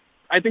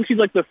I think she's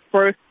like the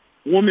first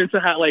woman to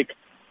have like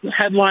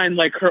headline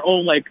like her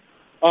own like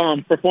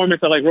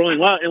performance at like Rolling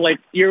Loud, and like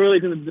you're really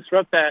going to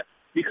disrupt that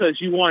because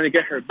you want to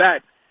get her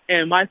back.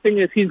 And my thing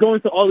is, he's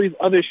going to all these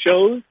other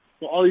shows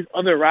with all these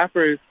other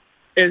rappers,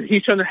 and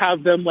he's trying to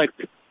have them like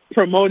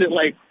promote it.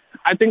 Like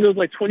I think it was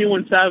like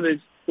 21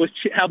 Savage was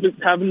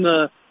having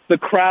the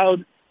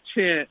crowd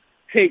chant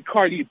 "Take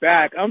Cardi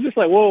Back." I'm just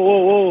like,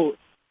 whoa.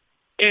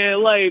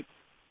 And like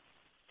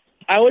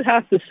I would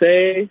have to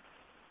say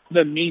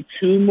the Me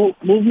Too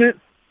movement,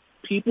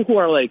 people who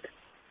are like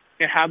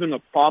having a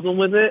problem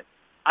with it,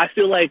 I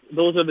feel like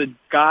those are the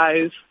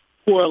guys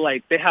who are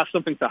like, they have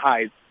something to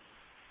hide.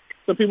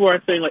 Some people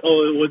are saying like,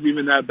 oh, it wasn't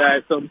even that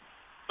bad. Some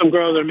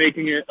girls are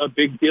making it a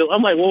big deal.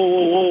 I'm like,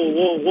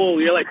 whoa.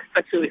 You're like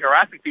sexually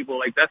harassing people.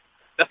 Like that's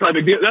not a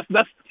big deal.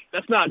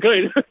 That's not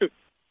good.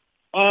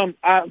 I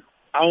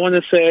want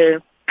to say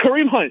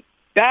Kareem Hunt.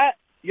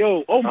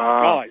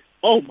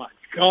 Oh my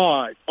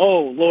God.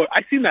 Oh Lord.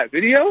 I seen that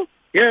video.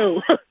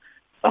 Yo.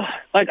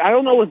 Like, I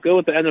don't know what's good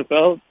with the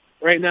NFL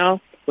right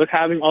now with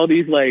having all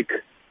these like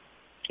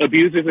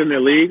abusers in their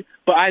league,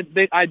 but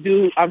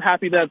I'm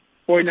happy that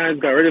 49ers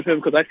got rid of him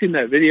because I seen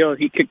that video and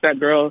he kicked that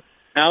girl,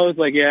 and I was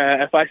like,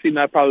 yeah, if I seen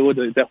that, I probably would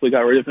have definitely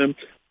got rid of him.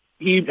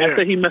 I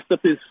said he messed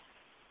up his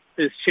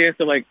chance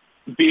of like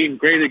being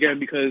great again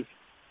because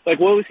like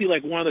what was he,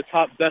 like one of the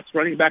top best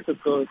running backs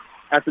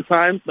at the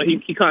time, but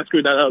he kind of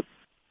screwed that up.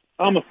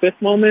 A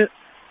fifth moment,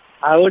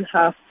 I would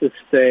have to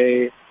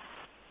say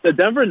the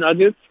Denver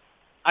Nuggets.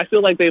 I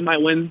feel like they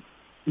might win.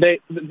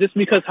 Just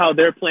because how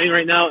they're playing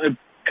right now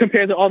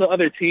compared to all the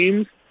other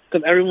teams,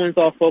 because everyone's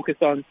all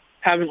focused on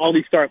having all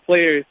these star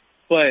players,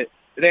 but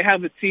they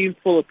have a team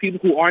full of people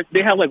who aren't.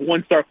 They have like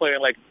one star player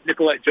like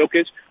Nikola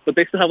Jokic, but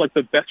they still have like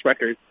the best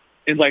record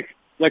in like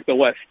the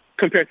West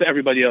compared to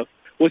everybody else,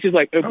 which is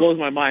like it blows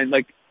my mind.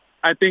 Like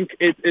I think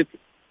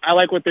I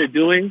like what they're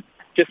doing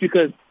just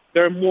because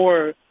they're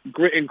more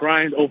grit and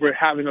grind over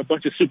having a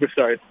bunch of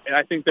superstars, and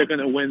I think they're going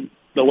to win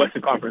the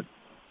Western Conference.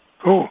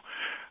 Cool.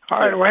 All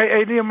right. Well,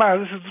 hey, Nehemiah,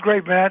 this is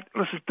great, man.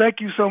 Listen,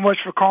 thank you so much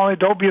for calling.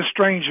 Don't be a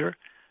stranger.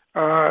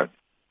 Hey,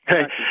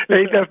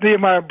 that's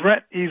Nehemiah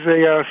Brent. He's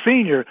a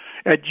senior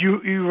at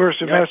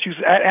University of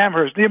Massachusetts at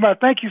Amherst. Nehemiah,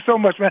 thank you so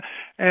much, man,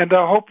 and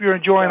hope you're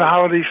enjoying the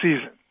holiday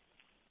season.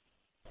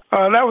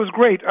 That was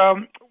great.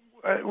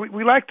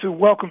 We like to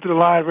welcome to the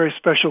line a very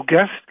special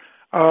guest,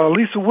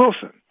 Lisa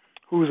Wilson,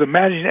 who is a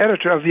managing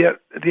editor of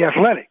the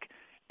Athletic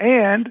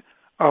and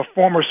a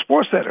former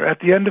sports editor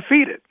at The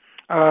Undefeated.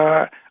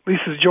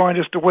 Lisa's joined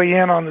us to weigh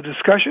in on the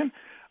discussion.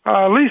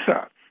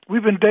 Lisa,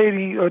 we've been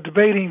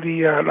debating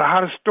the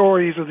hottest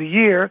stories of the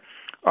year.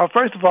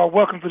 First of all,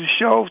 welcome to the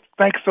show.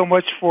 Thanks so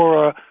much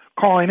for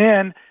calling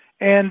in.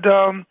 And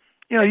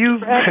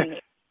you've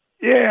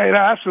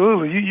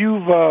absolutely.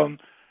 You've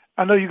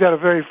I know you got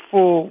a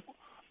full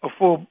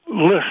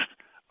list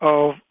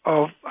of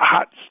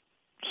hot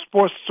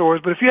sports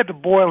stories. But if you had to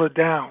boil it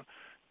down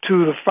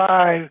to the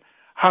 5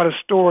 hottest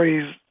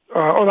stories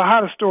or the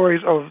hottest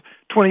stories of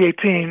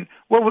 2018,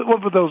 what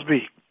would those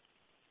be?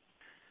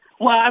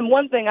 Well,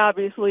 one thing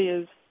obviously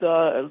is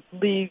the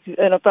league,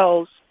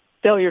 NFL's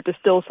failure to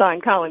still sign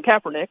Colin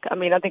Kaepernick. I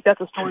mean, I think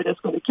that's a story that's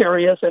going to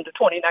carry us into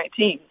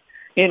 2019.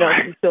 He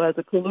still has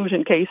a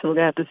collusion case, and we're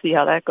going to have to see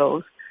how that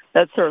goes.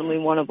 That's certainly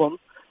one of them.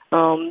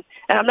 And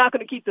I'm not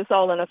going to keep this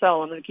all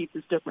NFL. I'm going to keep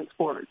this different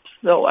sports.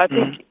 So I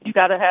think you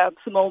got to have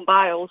Simone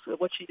Biles,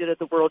 what she did at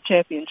the World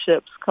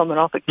Championships, coming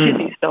off a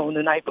kidney stone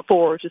the night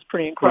before, which is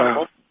pretty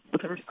incredible. Wow.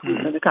 With her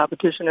in the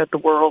competition at the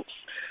Worlds.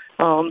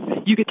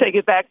 You could take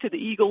it back to the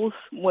Eagles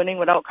winning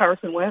without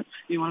Carson Wentz.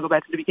 You want to go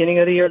back to the beginning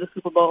of the year, the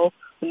Super Bowl,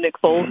 with Nick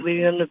Foles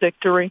leading them to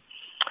victory.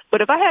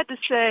 But if I had to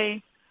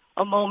say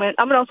a moment,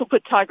 I'm going to also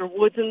put Tiger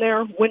Woods in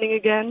there, winning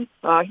again.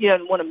 He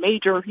hadn't won a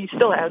major. He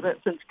still hasn't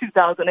since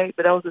 2008,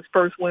 but that was his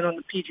first win on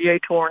the PGA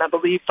Tour in, I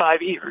believe,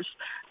 5 years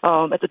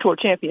at the Tour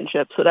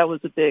Championship. So that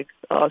was a big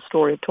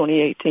story of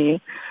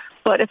 2018.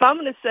 But if I'm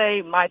going to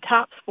say my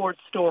top sports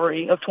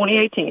story of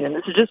 2018, and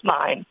this is just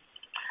mine,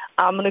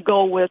 I'm going to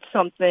go with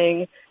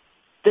something.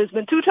 There's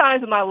been 2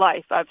 times in my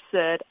life I've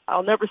said,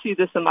 I'll never see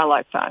this in my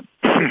lifetime.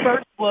 The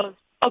first was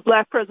a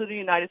black president of the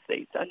United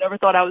States. I never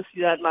thought I would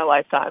see that in my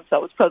lifetime, so I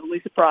was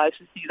pleasantly surprised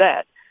to see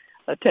that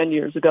 10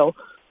 years ago.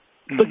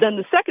 But then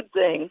the second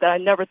thing that I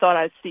never thought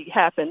I'd see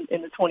happen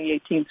in the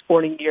 2018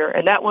 sporting year,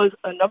 and that was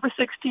a number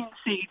 16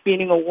 seed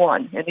beating a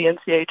 1 in the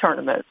NCAA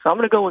tournament. So I'm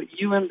going to go with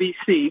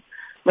UMBC.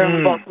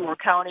 Maryland, Baltimore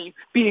County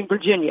beating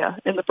Virginia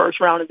in the first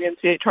round of the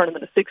NCAA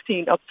tournament, a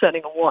 16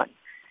 upsetting a 1.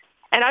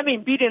 And I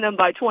mean beating them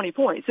by 20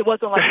 points. It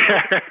wasn't like,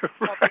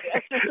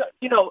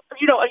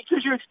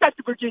 because you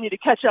expected Virginia to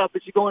catch up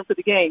as you go into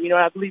the game.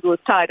 I believe it was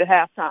tied at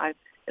halftime.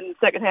 In the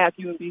second half,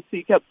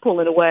 UMBC kept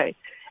pulling away.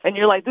 and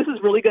you're like, this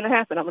is really going to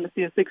happen. I'm going to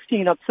see a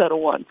 16 upset of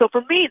one. So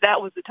for me,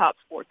 that was the top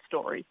sports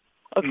story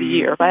of the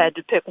year if I had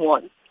to pick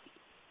one.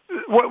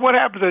 What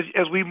happens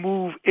as we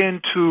move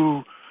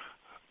into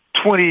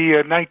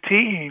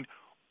 2019?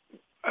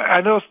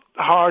 I know it's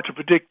hard to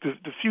predict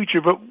the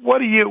future, but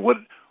what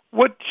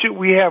should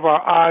we have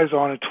our eyes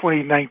on in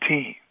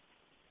 2019?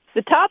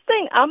 The top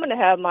thing I'm going to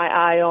have my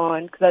eye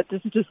on, because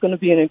this is just going to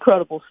be an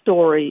incredible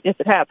story if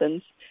it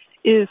happens,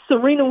 is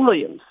Serena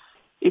Williams.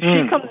 If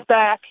she comes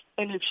back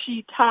and if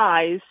she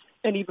ties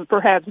and even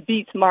perhaps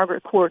beats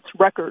Margaret Court's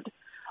record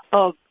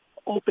of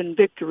Open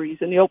victories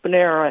in the Open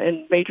era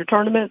in major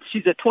tournaments,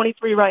 she's at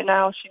 23 right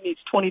now. She needs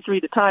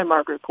 23 to tie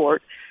Margaret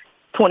Court,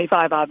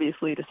 25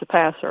 obviously to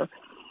surpass her.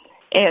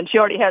 And she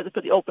already has it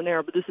for the Open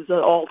era, but this is an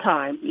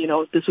all-time,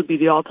 this would be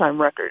the all-time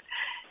record.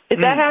 If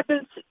that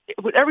happens,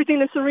 with everything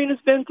that Serena's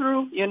been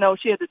through,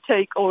 she had to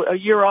take a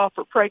year off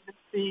for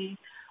pregnancy,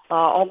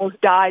 almost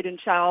died in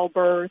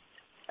childbirth,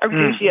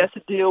 everything she has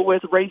to deal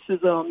with,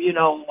 racism,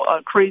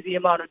 a crazy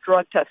amount of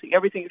drug testing,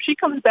 everything. If she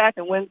comes back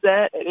and wins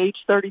that at age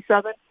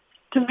 37,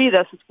 to me,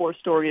 that's the sports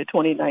story of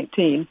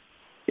 2019,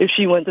 if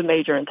she wins a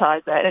major and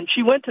ties that. And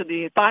she went to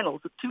the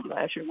finals of 2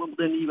 last year,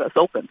 Wimbledon and U.S.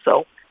 Open,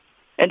 so...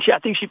 And I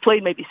think she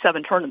played maybe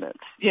 7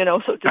 tournaments,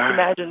 so just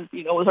imagine,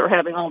 with her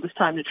having all this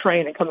time to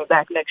train and coming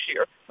back next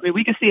year. I mean,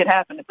 we can see it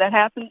happen. If that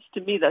happens,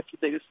 to me, that's the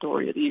biggest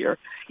story of the year.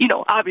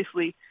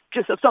 Obviously,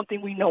 just of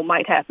something we know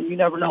might happen. You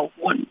never know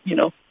when,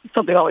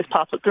 something always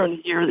pops up during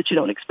the year that you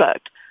don't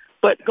expect.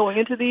 But going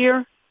into the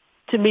year,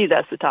 to me,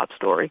 that's the top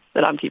story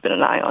that I'm keeping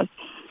an eye on.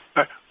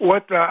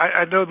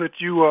 I know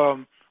that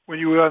you, when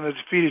you were on the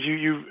Defeated,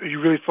 you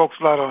really focused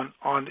a lot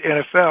on the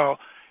NFL.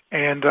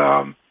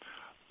 And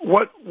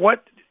what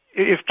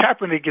if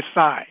Kaepernick gets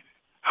signed,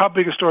 how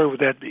big a story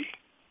would that be?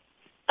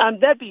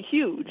 That'd be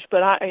huge,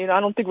 but I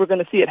don't think we're going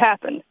to see it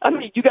happen. I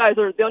mean, you guys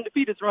the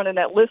Undefeated's running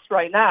that list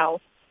right now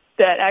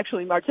that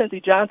actually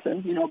Martenzi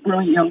Johnson,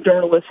 brilliant young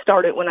journalist,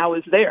 started when I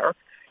was there.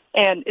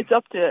 And it's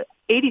up to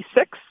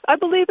 86, I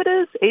believe it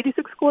is,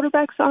 86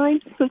 quarterbacks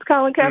signed since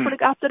Colin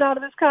Kaepernick opted out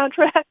of his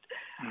contract.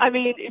 I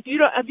mean, if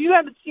you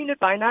haven't seen it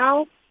by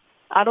now,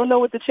 I don't know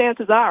what the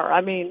chances are.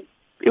 I mean,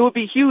 it would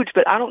be huge,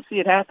 but I don't see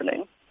it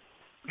happening.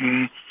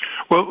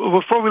 Well,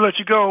 before we let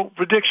you go,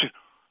 prediction: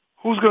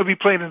 who's going to be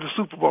playing in the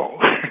Super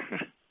Bowl?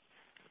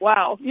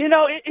 Wow,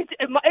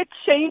 it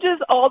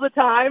changes all the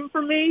time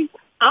for me.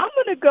 I'm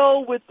going to go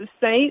with the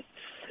Saints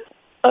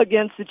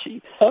against the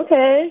Chiefs.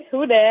 Okay,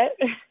 who that?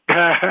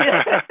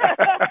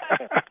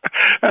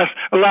 That's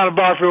a lot of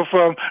Barfield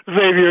from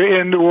Xavier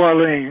in New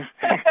Orleans.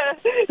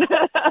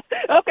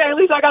 Okay, at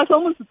least I got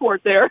someone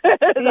support there.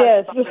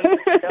 Yes.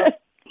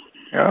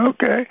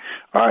 Okay.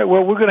 All right.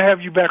 Well, we're going to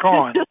have you back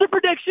on. Just a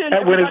prediction.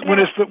 When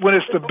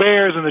it's the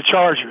Bears and the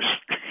Chargers.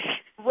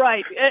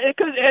 Right.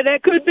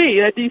 It could be.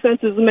 That defense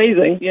is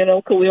amazing.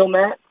 Khalil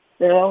Mack.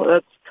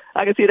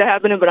 I can see that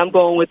happening, but I'm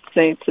going with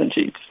Saints and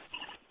Chiefs.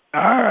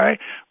 All right.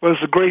 Well,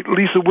 it's a great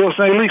Lisa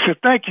Wilson. Hey, Lisa,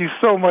 thank you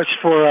so much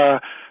for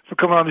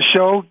coming on the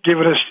show,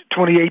 giving us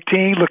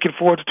 2018. Looking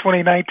forward to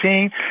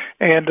 2019,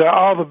 and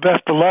all the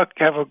best of luck.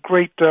 Have a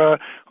great.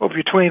 Hope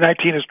your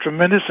 2019 is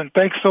tremendous, and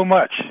thanks so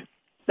much.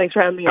 Thanks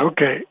for having me on.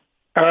 Okay.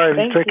 All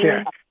right. Take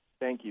care.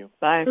 Thank you.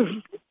 Bye.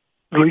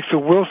 Lisa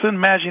Wilson,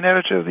 managing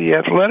editor of The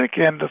Athletic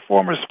and the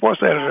former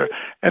sports editor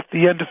at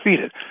The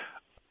Undefeated.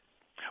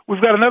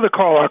 We've got another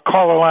caller. Our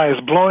caller line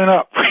is blowing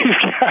up.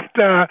 We've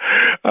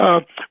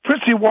got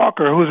Princey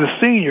Walker, who's a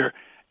senior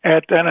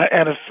and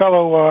a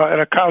fellow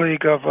and a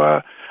colleague of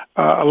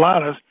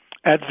Alana's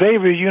at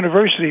Xavier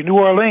University, New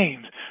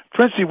Orleans.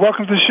 Princey,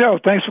 welcome to the show.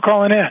 Thanks for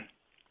calling in.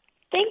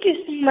 Thank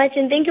you so much,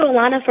 and thank you,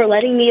 Alana, for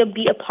letting me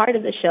be a part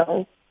of the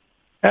show.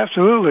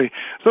 Absolutely.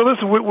 So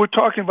listen, we're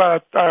talking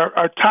about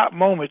our top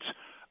moments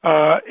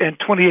in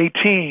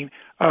 2018.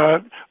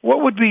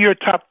 What would be your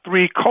top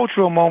 3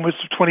 cultural moments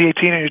of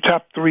 2018 and your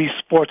top 3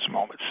 sports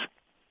moments?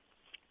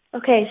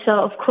 Okay, so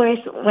of course,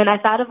 when I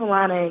thought of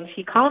Alana and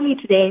she called me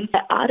today,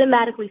 I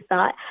automatically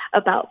thought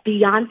about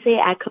Beyonce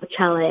at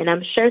Coachella, and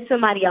I'm sure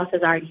somebody else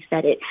has already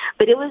said it,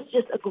 but it was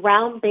just a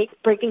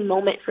groundbreaking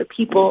moment for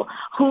people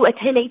who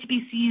attend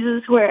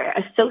HBCUs, who are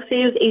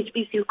associated with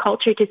HBCU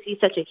culture, to see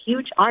such a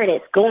huge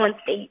artist go on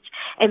stage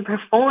and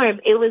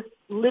perform. It was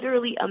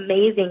literally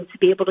amazing to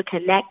be able to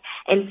connect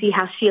and see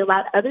how she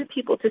allowed other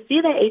people to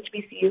see that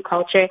HBCU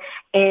culture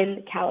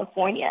in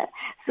California.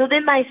 So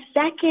then my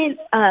second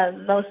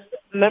most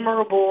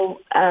memorable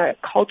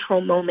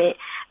cultural moment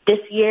this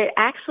year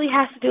actually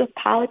has to do with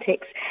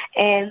politics,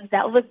 and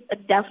that was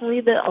definitely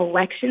the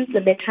elections,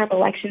 the midterm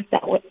elections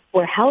that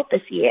were held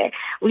this year.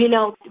 We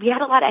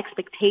had a lot of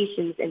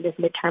expectations in this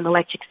midterm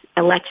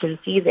election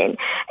season,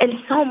 and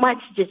so much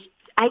just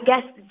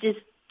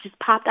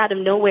popped out of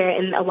nowhere,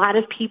 and a lot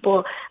of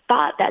people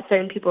thought that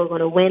certain people were going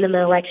to win in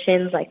the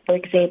elections. Like, for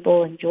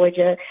example, in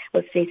Georgia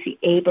with Stacey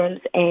Abrams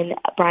and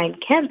Brian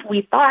Kemp,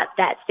 we thought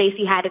that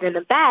Stacey had it in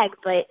the bag,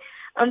 but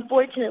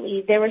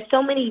unfortunately, there were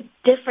so many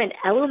different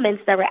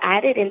elements that were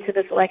added into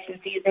this election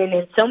season,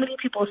 and so many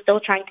people still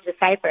trying to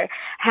decipher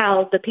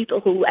how the people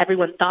who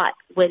everyone thought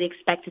would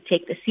expect to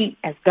take the seat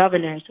as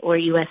governors or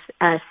U.S.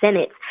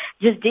 Senate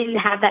just didn't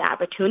have that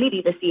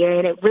opportunity this year,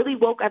 and it really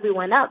woke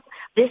everyone up.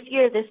 This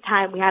year, this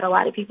time, we had a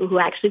lot of people who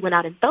actually went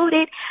out and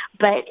voted,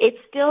 but it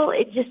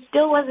just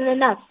still wasn't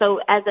enough. So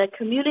as a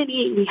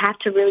community, we have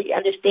to really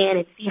understand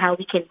and see how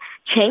we can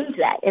change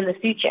that in the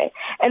future.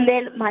 And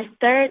then my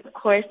third, of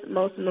course,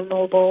 most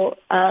memorable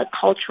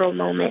cultural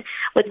moment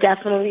would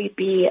definitely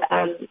be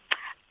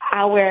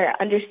our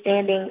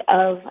understanding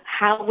of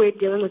how we're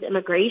dealing with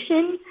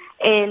immigration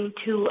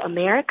into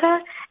America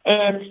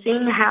and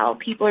seeing how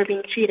people are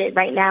being treated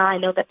right now. I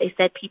know that they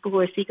said people who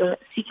are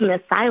seeking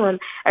asylum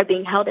are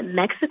being held in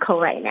Mexico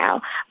right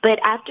now. But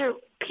after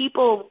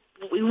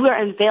we were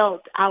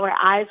unveiled, our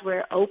eyes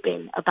were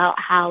open about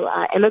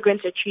how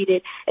immigrants are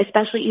treated,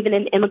 especially even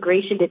in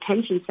immigration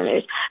detention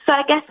centers. So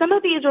I guess some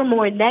of these were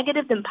more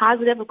negative than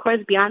positive. Of course,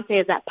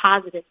 Beyonce is that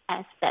positive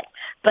aspect.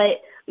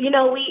 But, you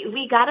know,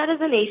 we got out as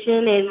a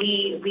nation and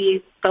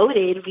we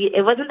voted.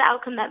 It wasn't the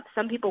outcome that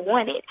some people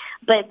wanted.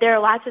 But there are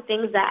lots of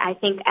things that I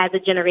think as a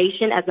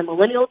generation, as a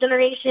millennial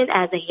generation,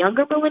 as a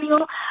younger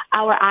millennial,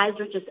 our eyes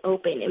were just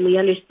open. And we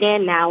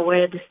understand now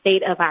where the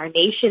state of our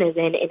nation is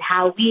in and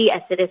how we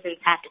as citizens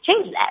have to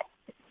change that.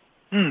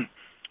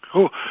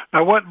 Cool.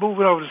 Now,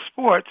 moving over to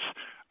sports,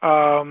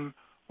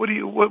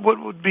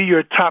 what would be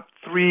your top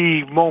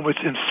 3 moments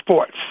in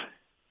sports?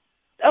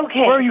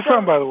 Okay. Where are you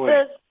from, by the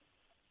way?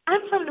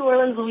 I'm from New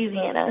Orleans,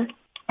 Louisiana.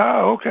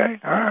 Oh, okay.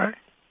 All right.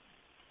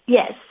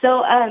 Yes.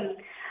 So,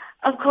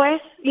 of course,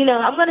 you know,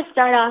 I'm going to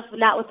start off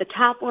not with the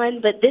top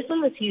one, but this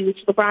one was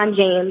huge. LeBron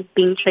James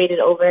being traded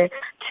over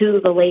to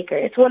the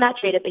Lakers. Well, not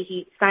traded, but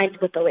he signed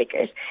with the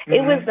Lakers.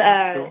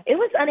 Mm-hmm. It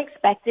was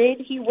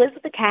unexpected. He was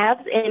with the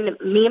Cavs, and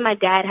me and my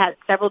dad had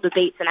several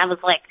debates, and I was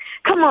like,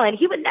 come on,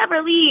 he would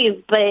never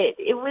leave. But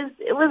it was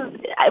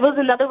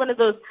another one of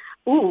those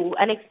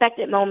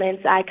unexpected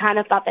moments. I kind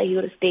of thought that he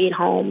would have stayed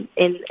home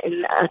in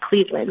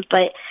Cleveland,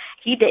 but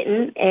he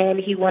didn't, and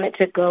he wanted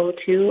to go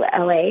to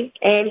L.A.,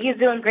 and he's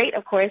doing great,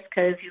 of course,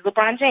 because he's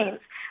LeBron James,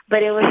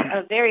 but it was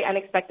a very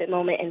unexpected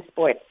moment in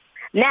sports.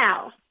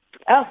 Now,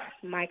 oh,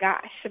 my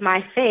gosh,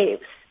 my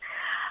faves,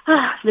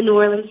 the New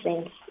Orleans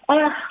Saints.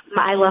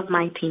 I love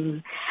my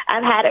team.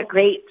 I've had a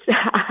great,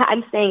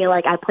 I'm saying it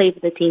like I played for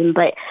the team,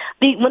 but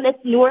when the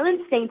New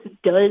Orleans Saints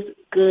does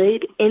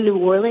good in New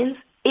Orleans,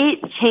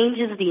 it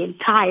changes the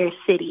entire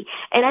city.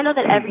 And I know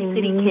that every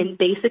city can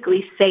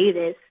basically say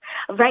this.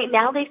 Right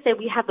now, they say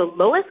we have the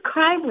lowest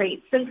crime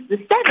rate since the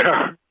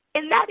 70s.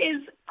 And that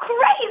is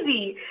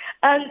crazy.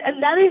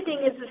 Another thing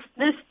is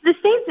the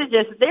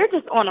Saints they're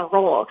just on a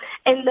roll.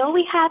 And though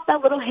we had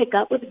that little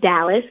hiccup with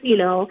Dallas, you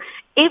know,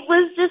 it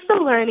was just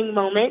a learning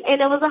moment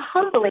and it was a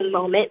humbling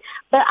moment.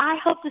 But I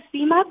hope to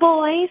see my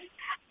boys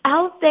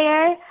out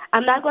there.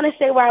 I'm not going to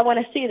say where I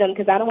want to see them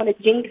because I don't want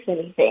to jinx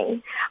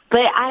anything.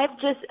 But I've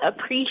just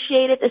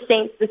appreciated the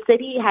Saints. The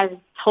city has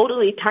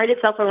totally turned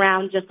itself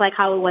around just like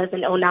how it was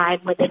in 2009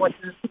 when they went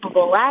to the Super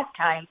Bowl last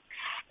time.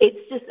 It's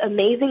just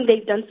amazing.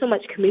 They've done so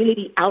much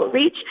community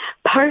outreach.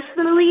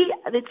 Personally,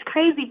 it's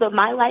crazy, but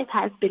my life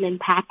has been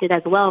impacted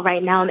as well.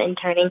 Right now I'm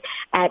interning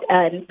at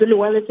the New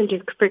Orleans Center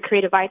for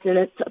Creative Arts, and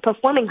it's a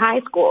performing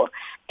high school.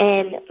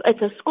 And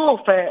it's a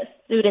school for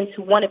students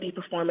who want to be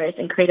performers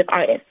and creative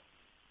artists.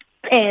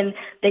 And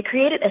they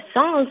created a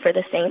song for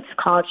the Saints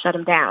called Shut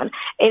 'Em Down.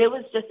 And it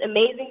was just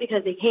amazing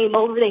because they came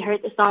over, they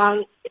heard the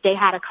song, they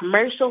had a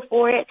commercial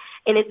for it,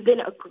 and it's been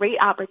a great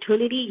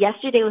opportunity.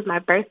 Yesterday was my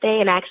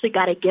birthday, and I actually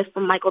got a gift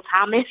from Michael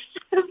Thomas.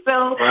 So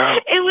wow.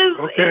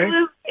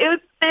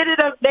 It's been an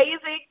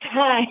amazing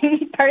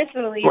time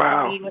personally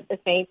for me with the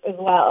Saints as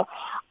well.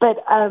 But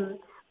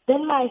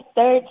then my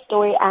third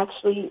story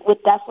actually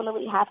would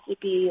definitely have to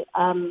be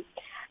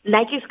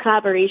Nike's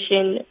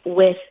collaboration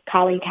with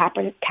Colin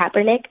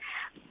Kaepernick.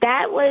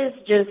 That was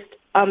just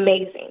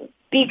amazing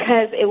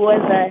because it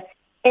was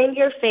in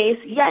your face.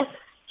 Yes,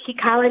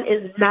 Colin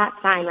is not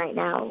signed right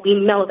now. We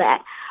know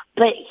that.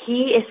 But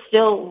he is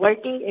still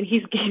working and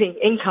he's getting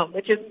income,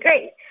 which is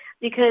great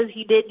because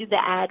he did do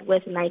the ad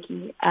with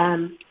Nike.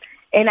 And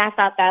I just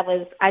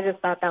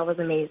thought that was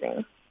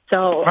amazing.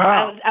 So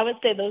I would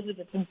say those are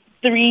the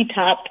 3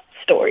 top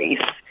stories.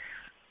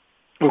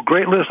 Well,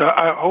 great list.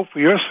 I hope for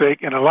your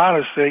sake and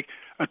Alana's sake,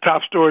 a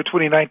top story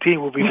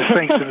 2019 will be the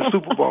Saints in the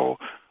Super Bowl.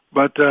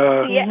 But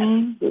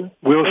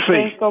we'll see.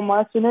 Saints go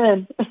marching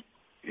in.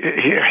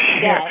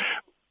 Yeah.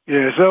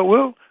 So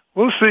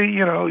we'll see.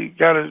 You know, you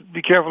got to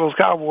be careful of those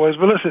Cowboys.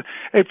 But listen,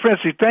 hey,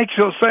 Princey, thanks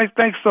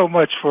so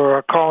much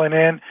for calling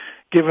in,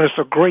 giving us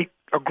a great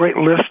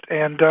list,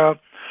 and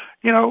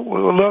you know,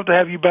 we'd love to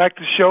have you back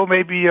to the show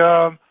maybe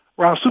around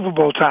Super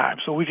Bowl time,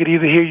 so we could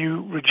either hear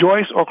you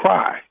rejoice or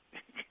cry.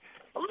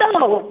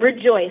 No,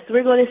 rejoice.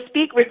 We're going to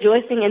speak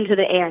rejoicing into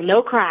the air.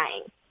 No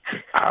crying.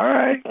 All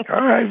right.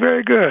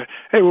 Very good.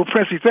 Hey, well,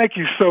 Princey, thank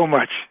you so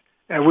much.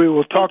 And we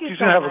will talk to you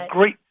soon. Have a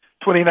great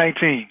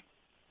 2019.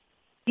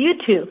 You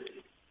too.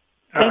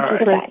 Thank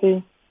you.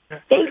 Bye-bye.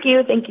 Thank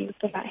you.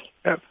 Bye-bye.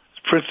 Yep.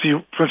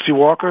 Princey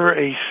Walker,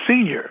 a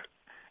senior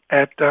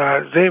at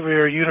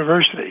Xavier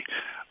University.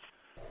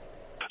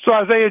 So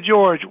Isaiah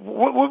George,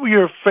 what were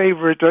your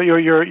favorite,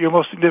 your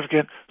most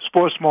significant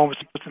sports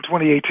moments in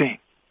 2018?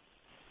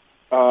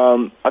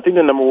 I think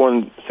the number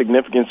one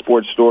significant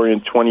sports story in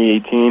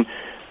 2018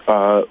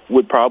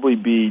 would probably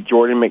be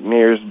Jordan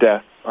McNair's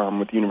death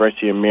with the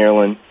University of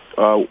Maryland.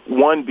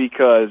 One,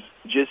 because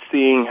just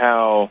seeing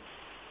how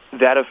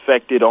that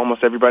affected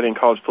almost everybody in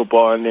college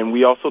football, and then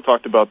we also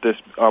talked about this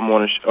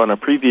on a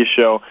previous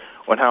show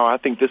on how I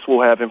think this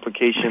will have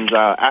implications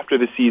after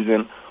the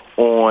season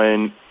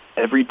on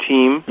every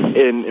team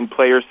in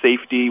player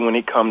safety when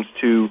it comes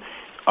to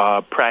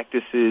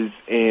practices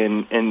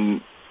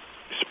and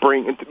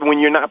spring. When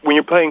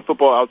you're playing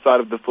football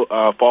outside of the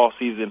fall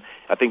season,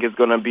 I think it's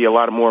going to be a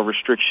lot more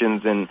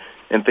restrictions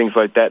and things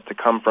like that to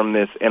come from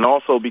this. And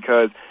also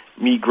because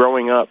me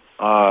growing up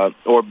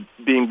or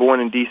being born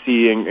in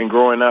D.C. and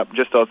growing up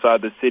just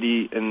outside the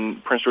city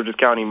in Prince George's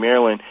County,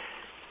 Maryland,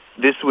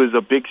 this was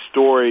a big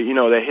story,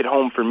 that hit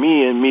home for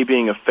me, and me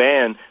being a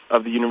fan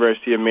of the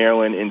University of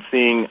Maryland and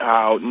seeing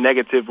how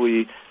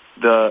negatively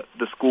the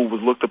school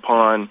was looked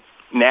upon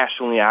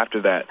nationally after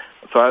that.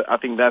 So I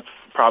think that's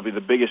probably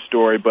the biggest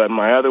story. But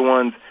my other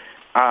ones,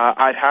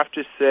 I'd have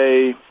to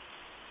say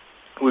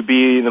would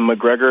be the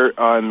McGregor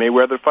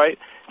Mayweather fight,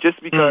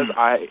 just because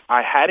I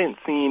hadn't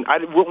seen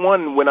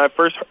when I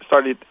first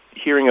started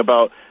hearing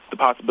about the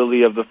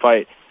possibility of the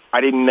fight, I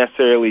didn't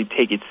necessarily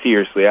take it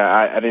seriously.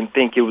 I didn't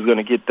think it was going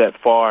to get that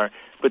far.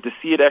 But to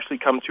see it actually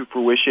come to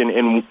fruition,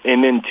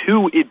 and then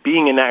two, it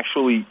being an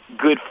actually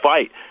good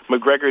fight.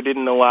 McGregor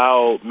didn't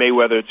allow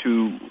Mayweather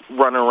to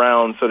run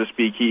around, so to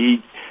speak.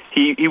 He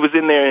was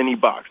in there and he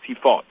boxed. He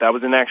fought. That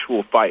was an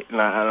actual fight,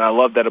 and I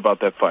love that about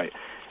that fight.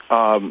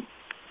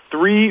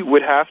 Three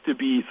would have to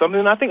be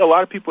something I think a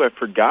lot of people have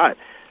forgot.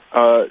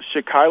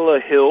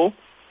 Shaquilla Hill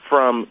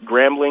from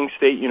Grambling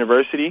State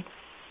University.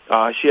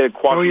 She had a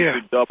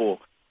quadruple double.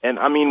 And,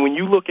 I mean, when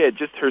you look at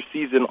just her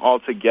season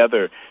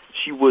altogether,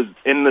 she was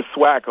in the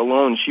SWAC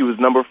alone. She was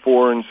number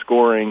 4 in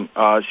scoring.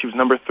 She was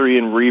number 3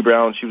 in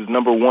rebounds. She was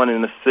number 1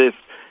 in assists.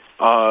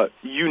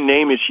 You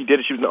name it, she did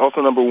it. She was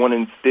also number 1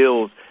 in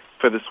steals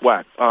for the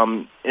SWAC.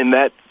 And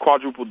that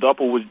quadruple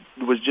double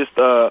was just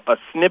a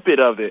snippet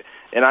of it.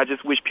 And I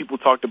just wish people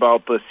talked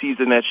about the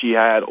season that she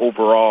had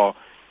overall.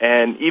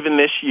 And even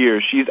this year,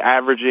 she's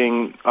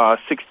averaging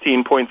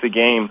 16 points a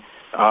game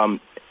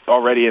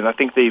already. And I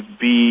think they've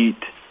beat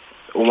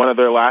one of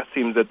their last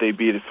teams that they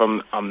beat, if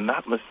I'm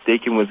not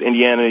mistaken, was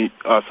Indiana.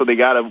 So they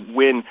got a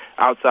win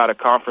outside of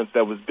conference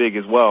that was big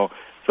as well.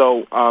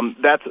 So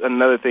that's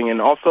another thing.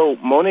 And also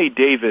Monet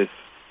Davis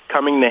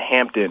coming to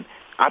Hampton.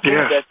 I think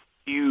that's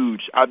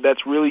huge.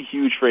 That's really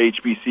huge for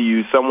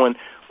HBCU, someone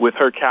with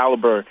her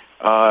caliber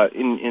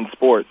in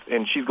sports.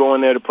 And she's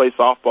going there to play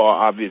softball,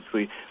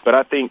 obviously. But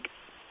I think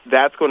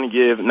that's going to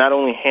give not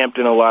only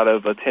Hampton a lot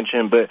of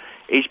attention, but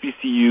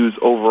HBCUs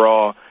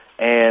overall.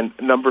 And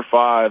number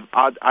 5,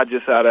 I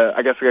guess I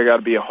got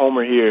to be a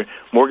homer here.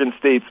 Morgan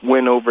State's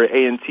win over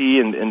A&T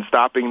and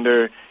stopping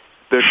their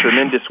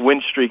tremendous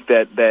win streak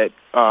that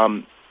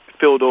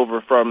filled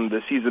over from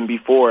the season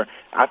before.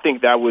 I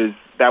think that was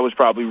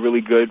probably really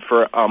good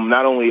for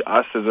not only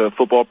us as a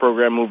football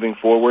program moving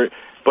forward,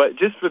 but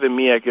just for the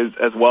MEAC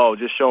as well,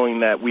 just showing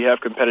that we have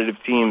competitive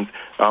teams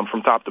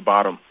from top to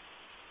bottom.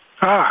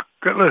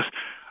 Good list.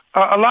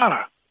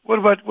 Alana, what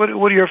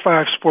are your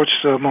 5 sports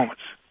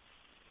moments?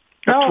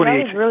 No,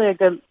 that was really a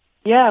good.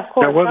 Yeah, of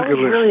course, that was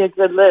really a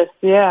good list.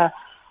 Yeah,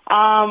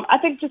 I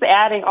think just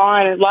adding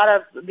on, a lot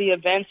of the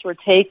events were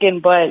taken,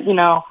 but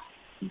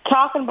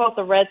talking about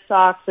the Red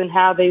Sox and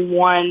how they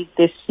won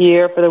this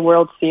year for the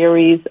World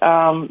Series,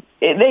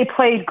 they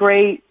played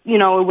great. It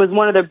was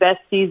one of their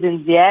best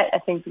seasons yet. I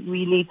think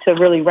we need to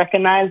really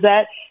recognize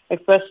that,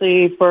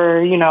 especially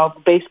for the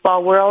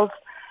baseball world.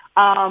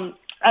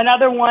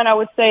 Another one I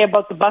would say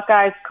about the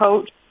Buckeyes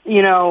coach,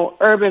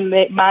 Urban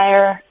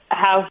Meyer,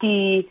 how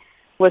he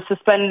was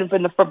suspended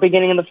in the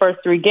beginning of the first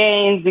 3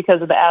 games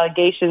because of the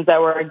allegations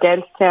that were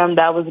against him.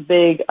 That was a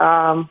big,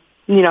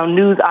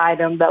 news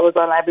item that was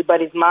on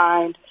everybody's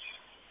mind.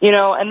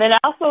 And then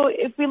also,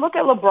 if we look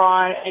at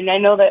LeBron, and I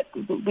know that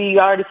we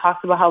already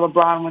talked about how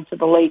LeBron went to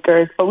the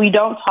Lakers, but we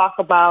don't talk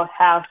about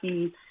how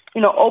he,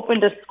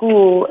 opened a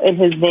school in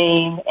his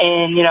name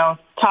and,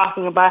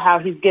 talking about how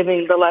he's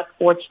giving the less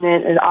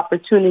fortunate an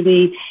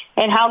opportunity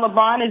and how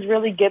LeBron is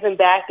really giving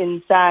back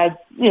inside,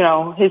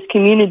 his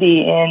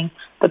community and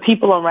the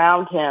people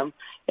around him.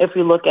 If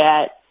we look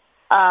at,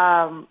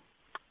 and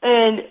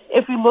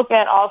if we look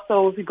at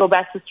also, if we go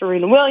back to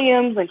Serena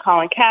Williams and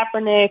Colin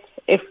Kaepernick,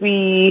 if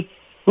we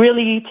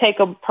really take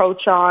an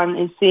approach on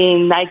and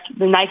seeing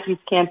Nike's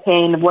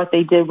campaign of what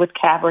they did with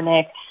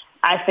Kaepernick,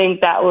 I think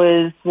that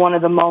was one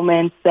of the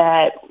moments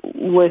that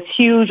was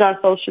huge on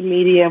social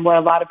media and what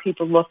a lot of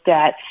people looked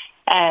at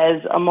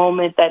as a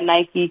moment that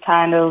Nike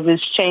kind of is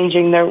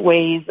changing their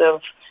ways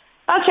of,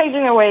 not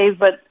changing their ways,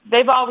 but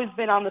they've always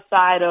been on the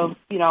side of,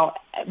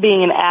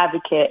 being an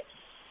advocate.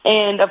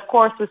 And, of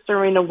course, with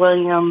Serena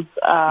Williams,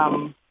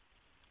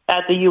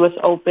 at the U.S.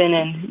 Open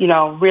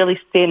and, really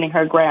standing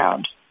her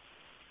ground.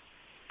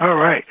 All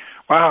right.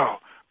 Wow.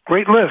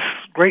 Great list.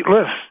 Great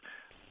list.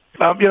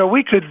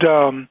 We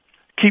could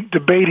keep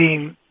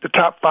debating the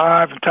top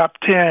 5 and top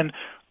 10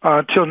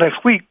 until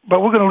next week,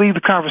 but we're going to leave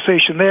the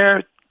conversation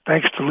there.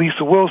 Thanks to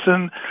Lisa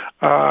Wilson,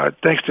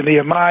 thanks to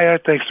Nehemiah,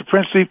 thanks to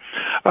Princey.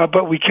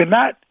 But we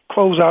cannot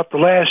close out the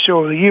last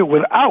show of the year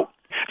without,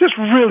 just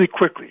really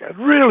quickly,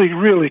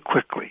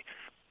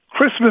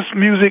 Christmas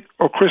music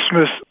or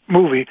Christmas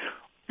movie.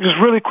 Just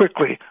really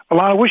quickly.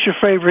 Alana, what's your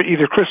favorite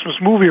either Christmas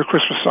movie or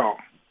Christmas song?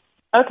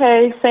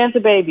 Okay, Santa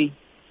Baby.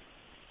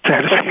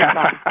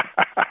 Santa.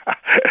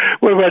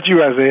 What about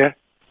you, Isaiah?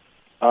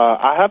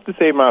 I have to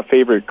say my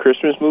favorite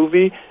Christmas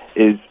movie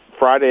is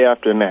Friday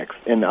After Next.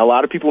 And a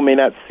lot of people may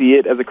not see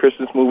it as a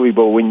Christmas movie,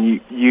 but when you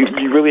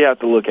really have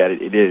to look at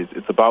it, it is.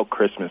 It's about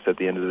Christmas at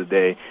the end of the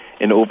day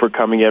and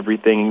overcoming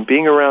everything,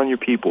 being around your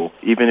people,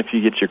 even if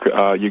you get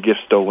your gift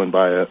stolen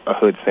by a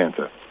hood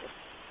Santa.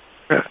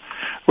 Yeah.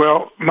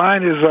 Well,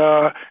 mine is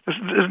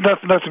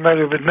it's nothing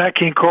better than Nat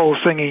King Cole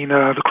singing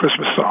the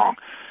Christmas song,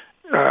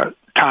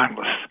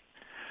 Timeless.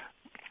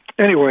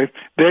 Anyway,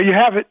 there you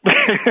have it,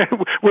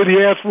 whether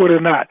you ask for it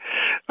or not.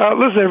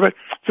 Listen, everybody,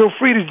 feel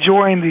free to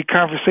join the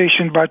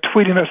conversation by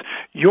tweeting us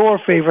your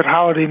favorite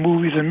holiday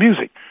movies and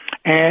music.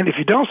 And if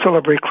you don't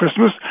celebrate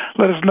Christmas,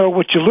 let us know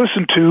what you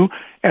listen to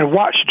and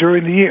watch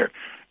during the year.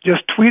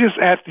 Just tweet us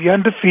at The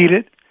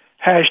Undefeated,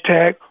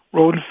 hashtag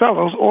Roden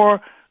Fellows,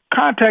 or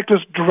contact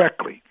us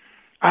directly.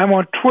 I'm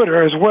on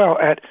Twitter as well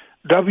at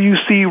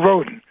WC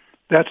Roden.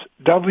 That's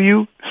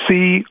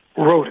WC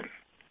Roden.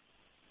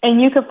 And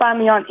you can find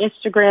me on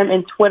Instagram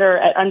and Twitter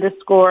at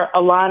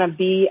 _Alana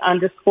B_.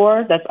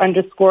 That's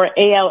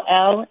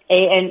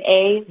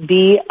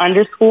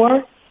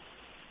 _ALLANAB_.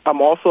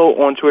 I'm also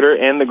on Twitter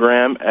and the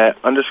gram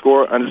at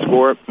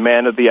 __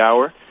 man of the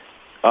hour.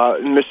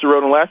 Mr.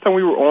 Roden, last time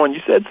we were on,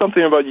 you said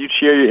something about you'd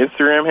share your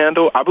Instagram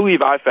handle. I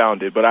believe I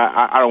found it, but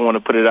I don't want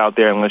to put it out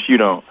there unless you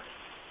don't.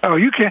 Oh,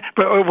 you can't.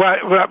 But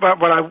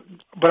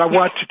I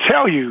want to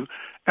tell you,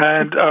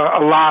 and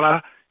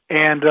Alana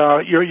and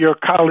your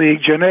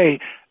colleague Janae,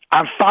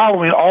 I'm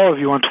following all of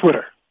you on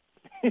Twitter,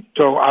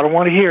 so I don't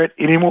want to hear it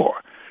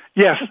anymore.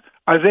 Yes,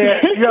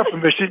 Isaiah, you have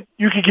permission.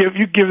 You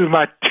give them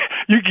my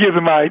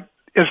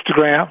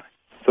Instagram.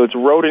 So it's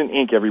Roden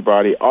Inc.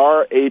 Everybody,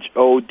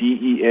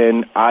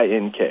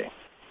 RHODENINK.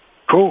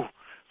 Cool.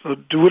 So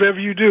do whatever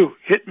you do.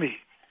 Hit me.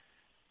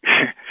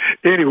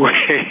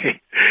 Anyway,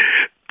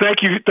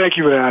 thank you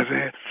for that,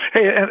 Isaiah.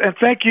 Hey, and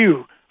thank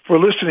you for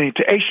listening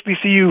to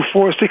HBCU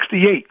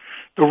 468,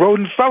 the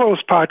Roden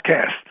Fellows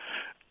podcast.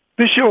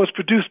 This show is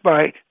produced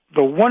by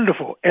the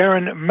wonderful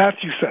Aaron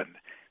Matthewson.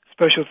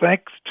 Special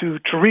thanks to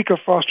Tarika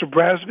Foster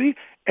Brasby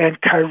and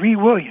Kyrie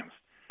Williams.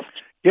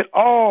 Get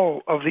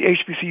all of the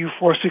HBCU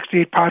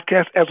 468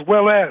 podcasts as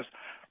well as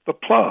The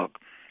Plug,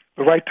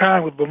 The Right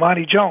Time with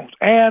Bomani Jones,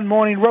 and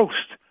Morning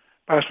Roast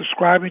by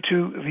subscribing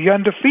to The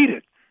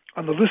Undefeated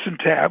on the Listen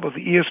tab of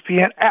the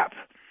ESPN app.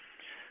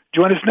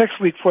 Join us next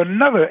week for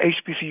another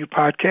HBCU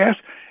podcast,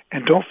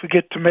 and don't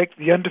forget to make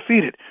The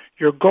Undefeated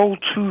your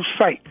go-to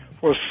site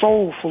for a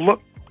soulful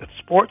look at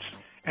sports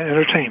and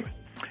entertainment.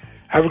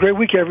 Have a great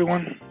week,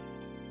 everyone.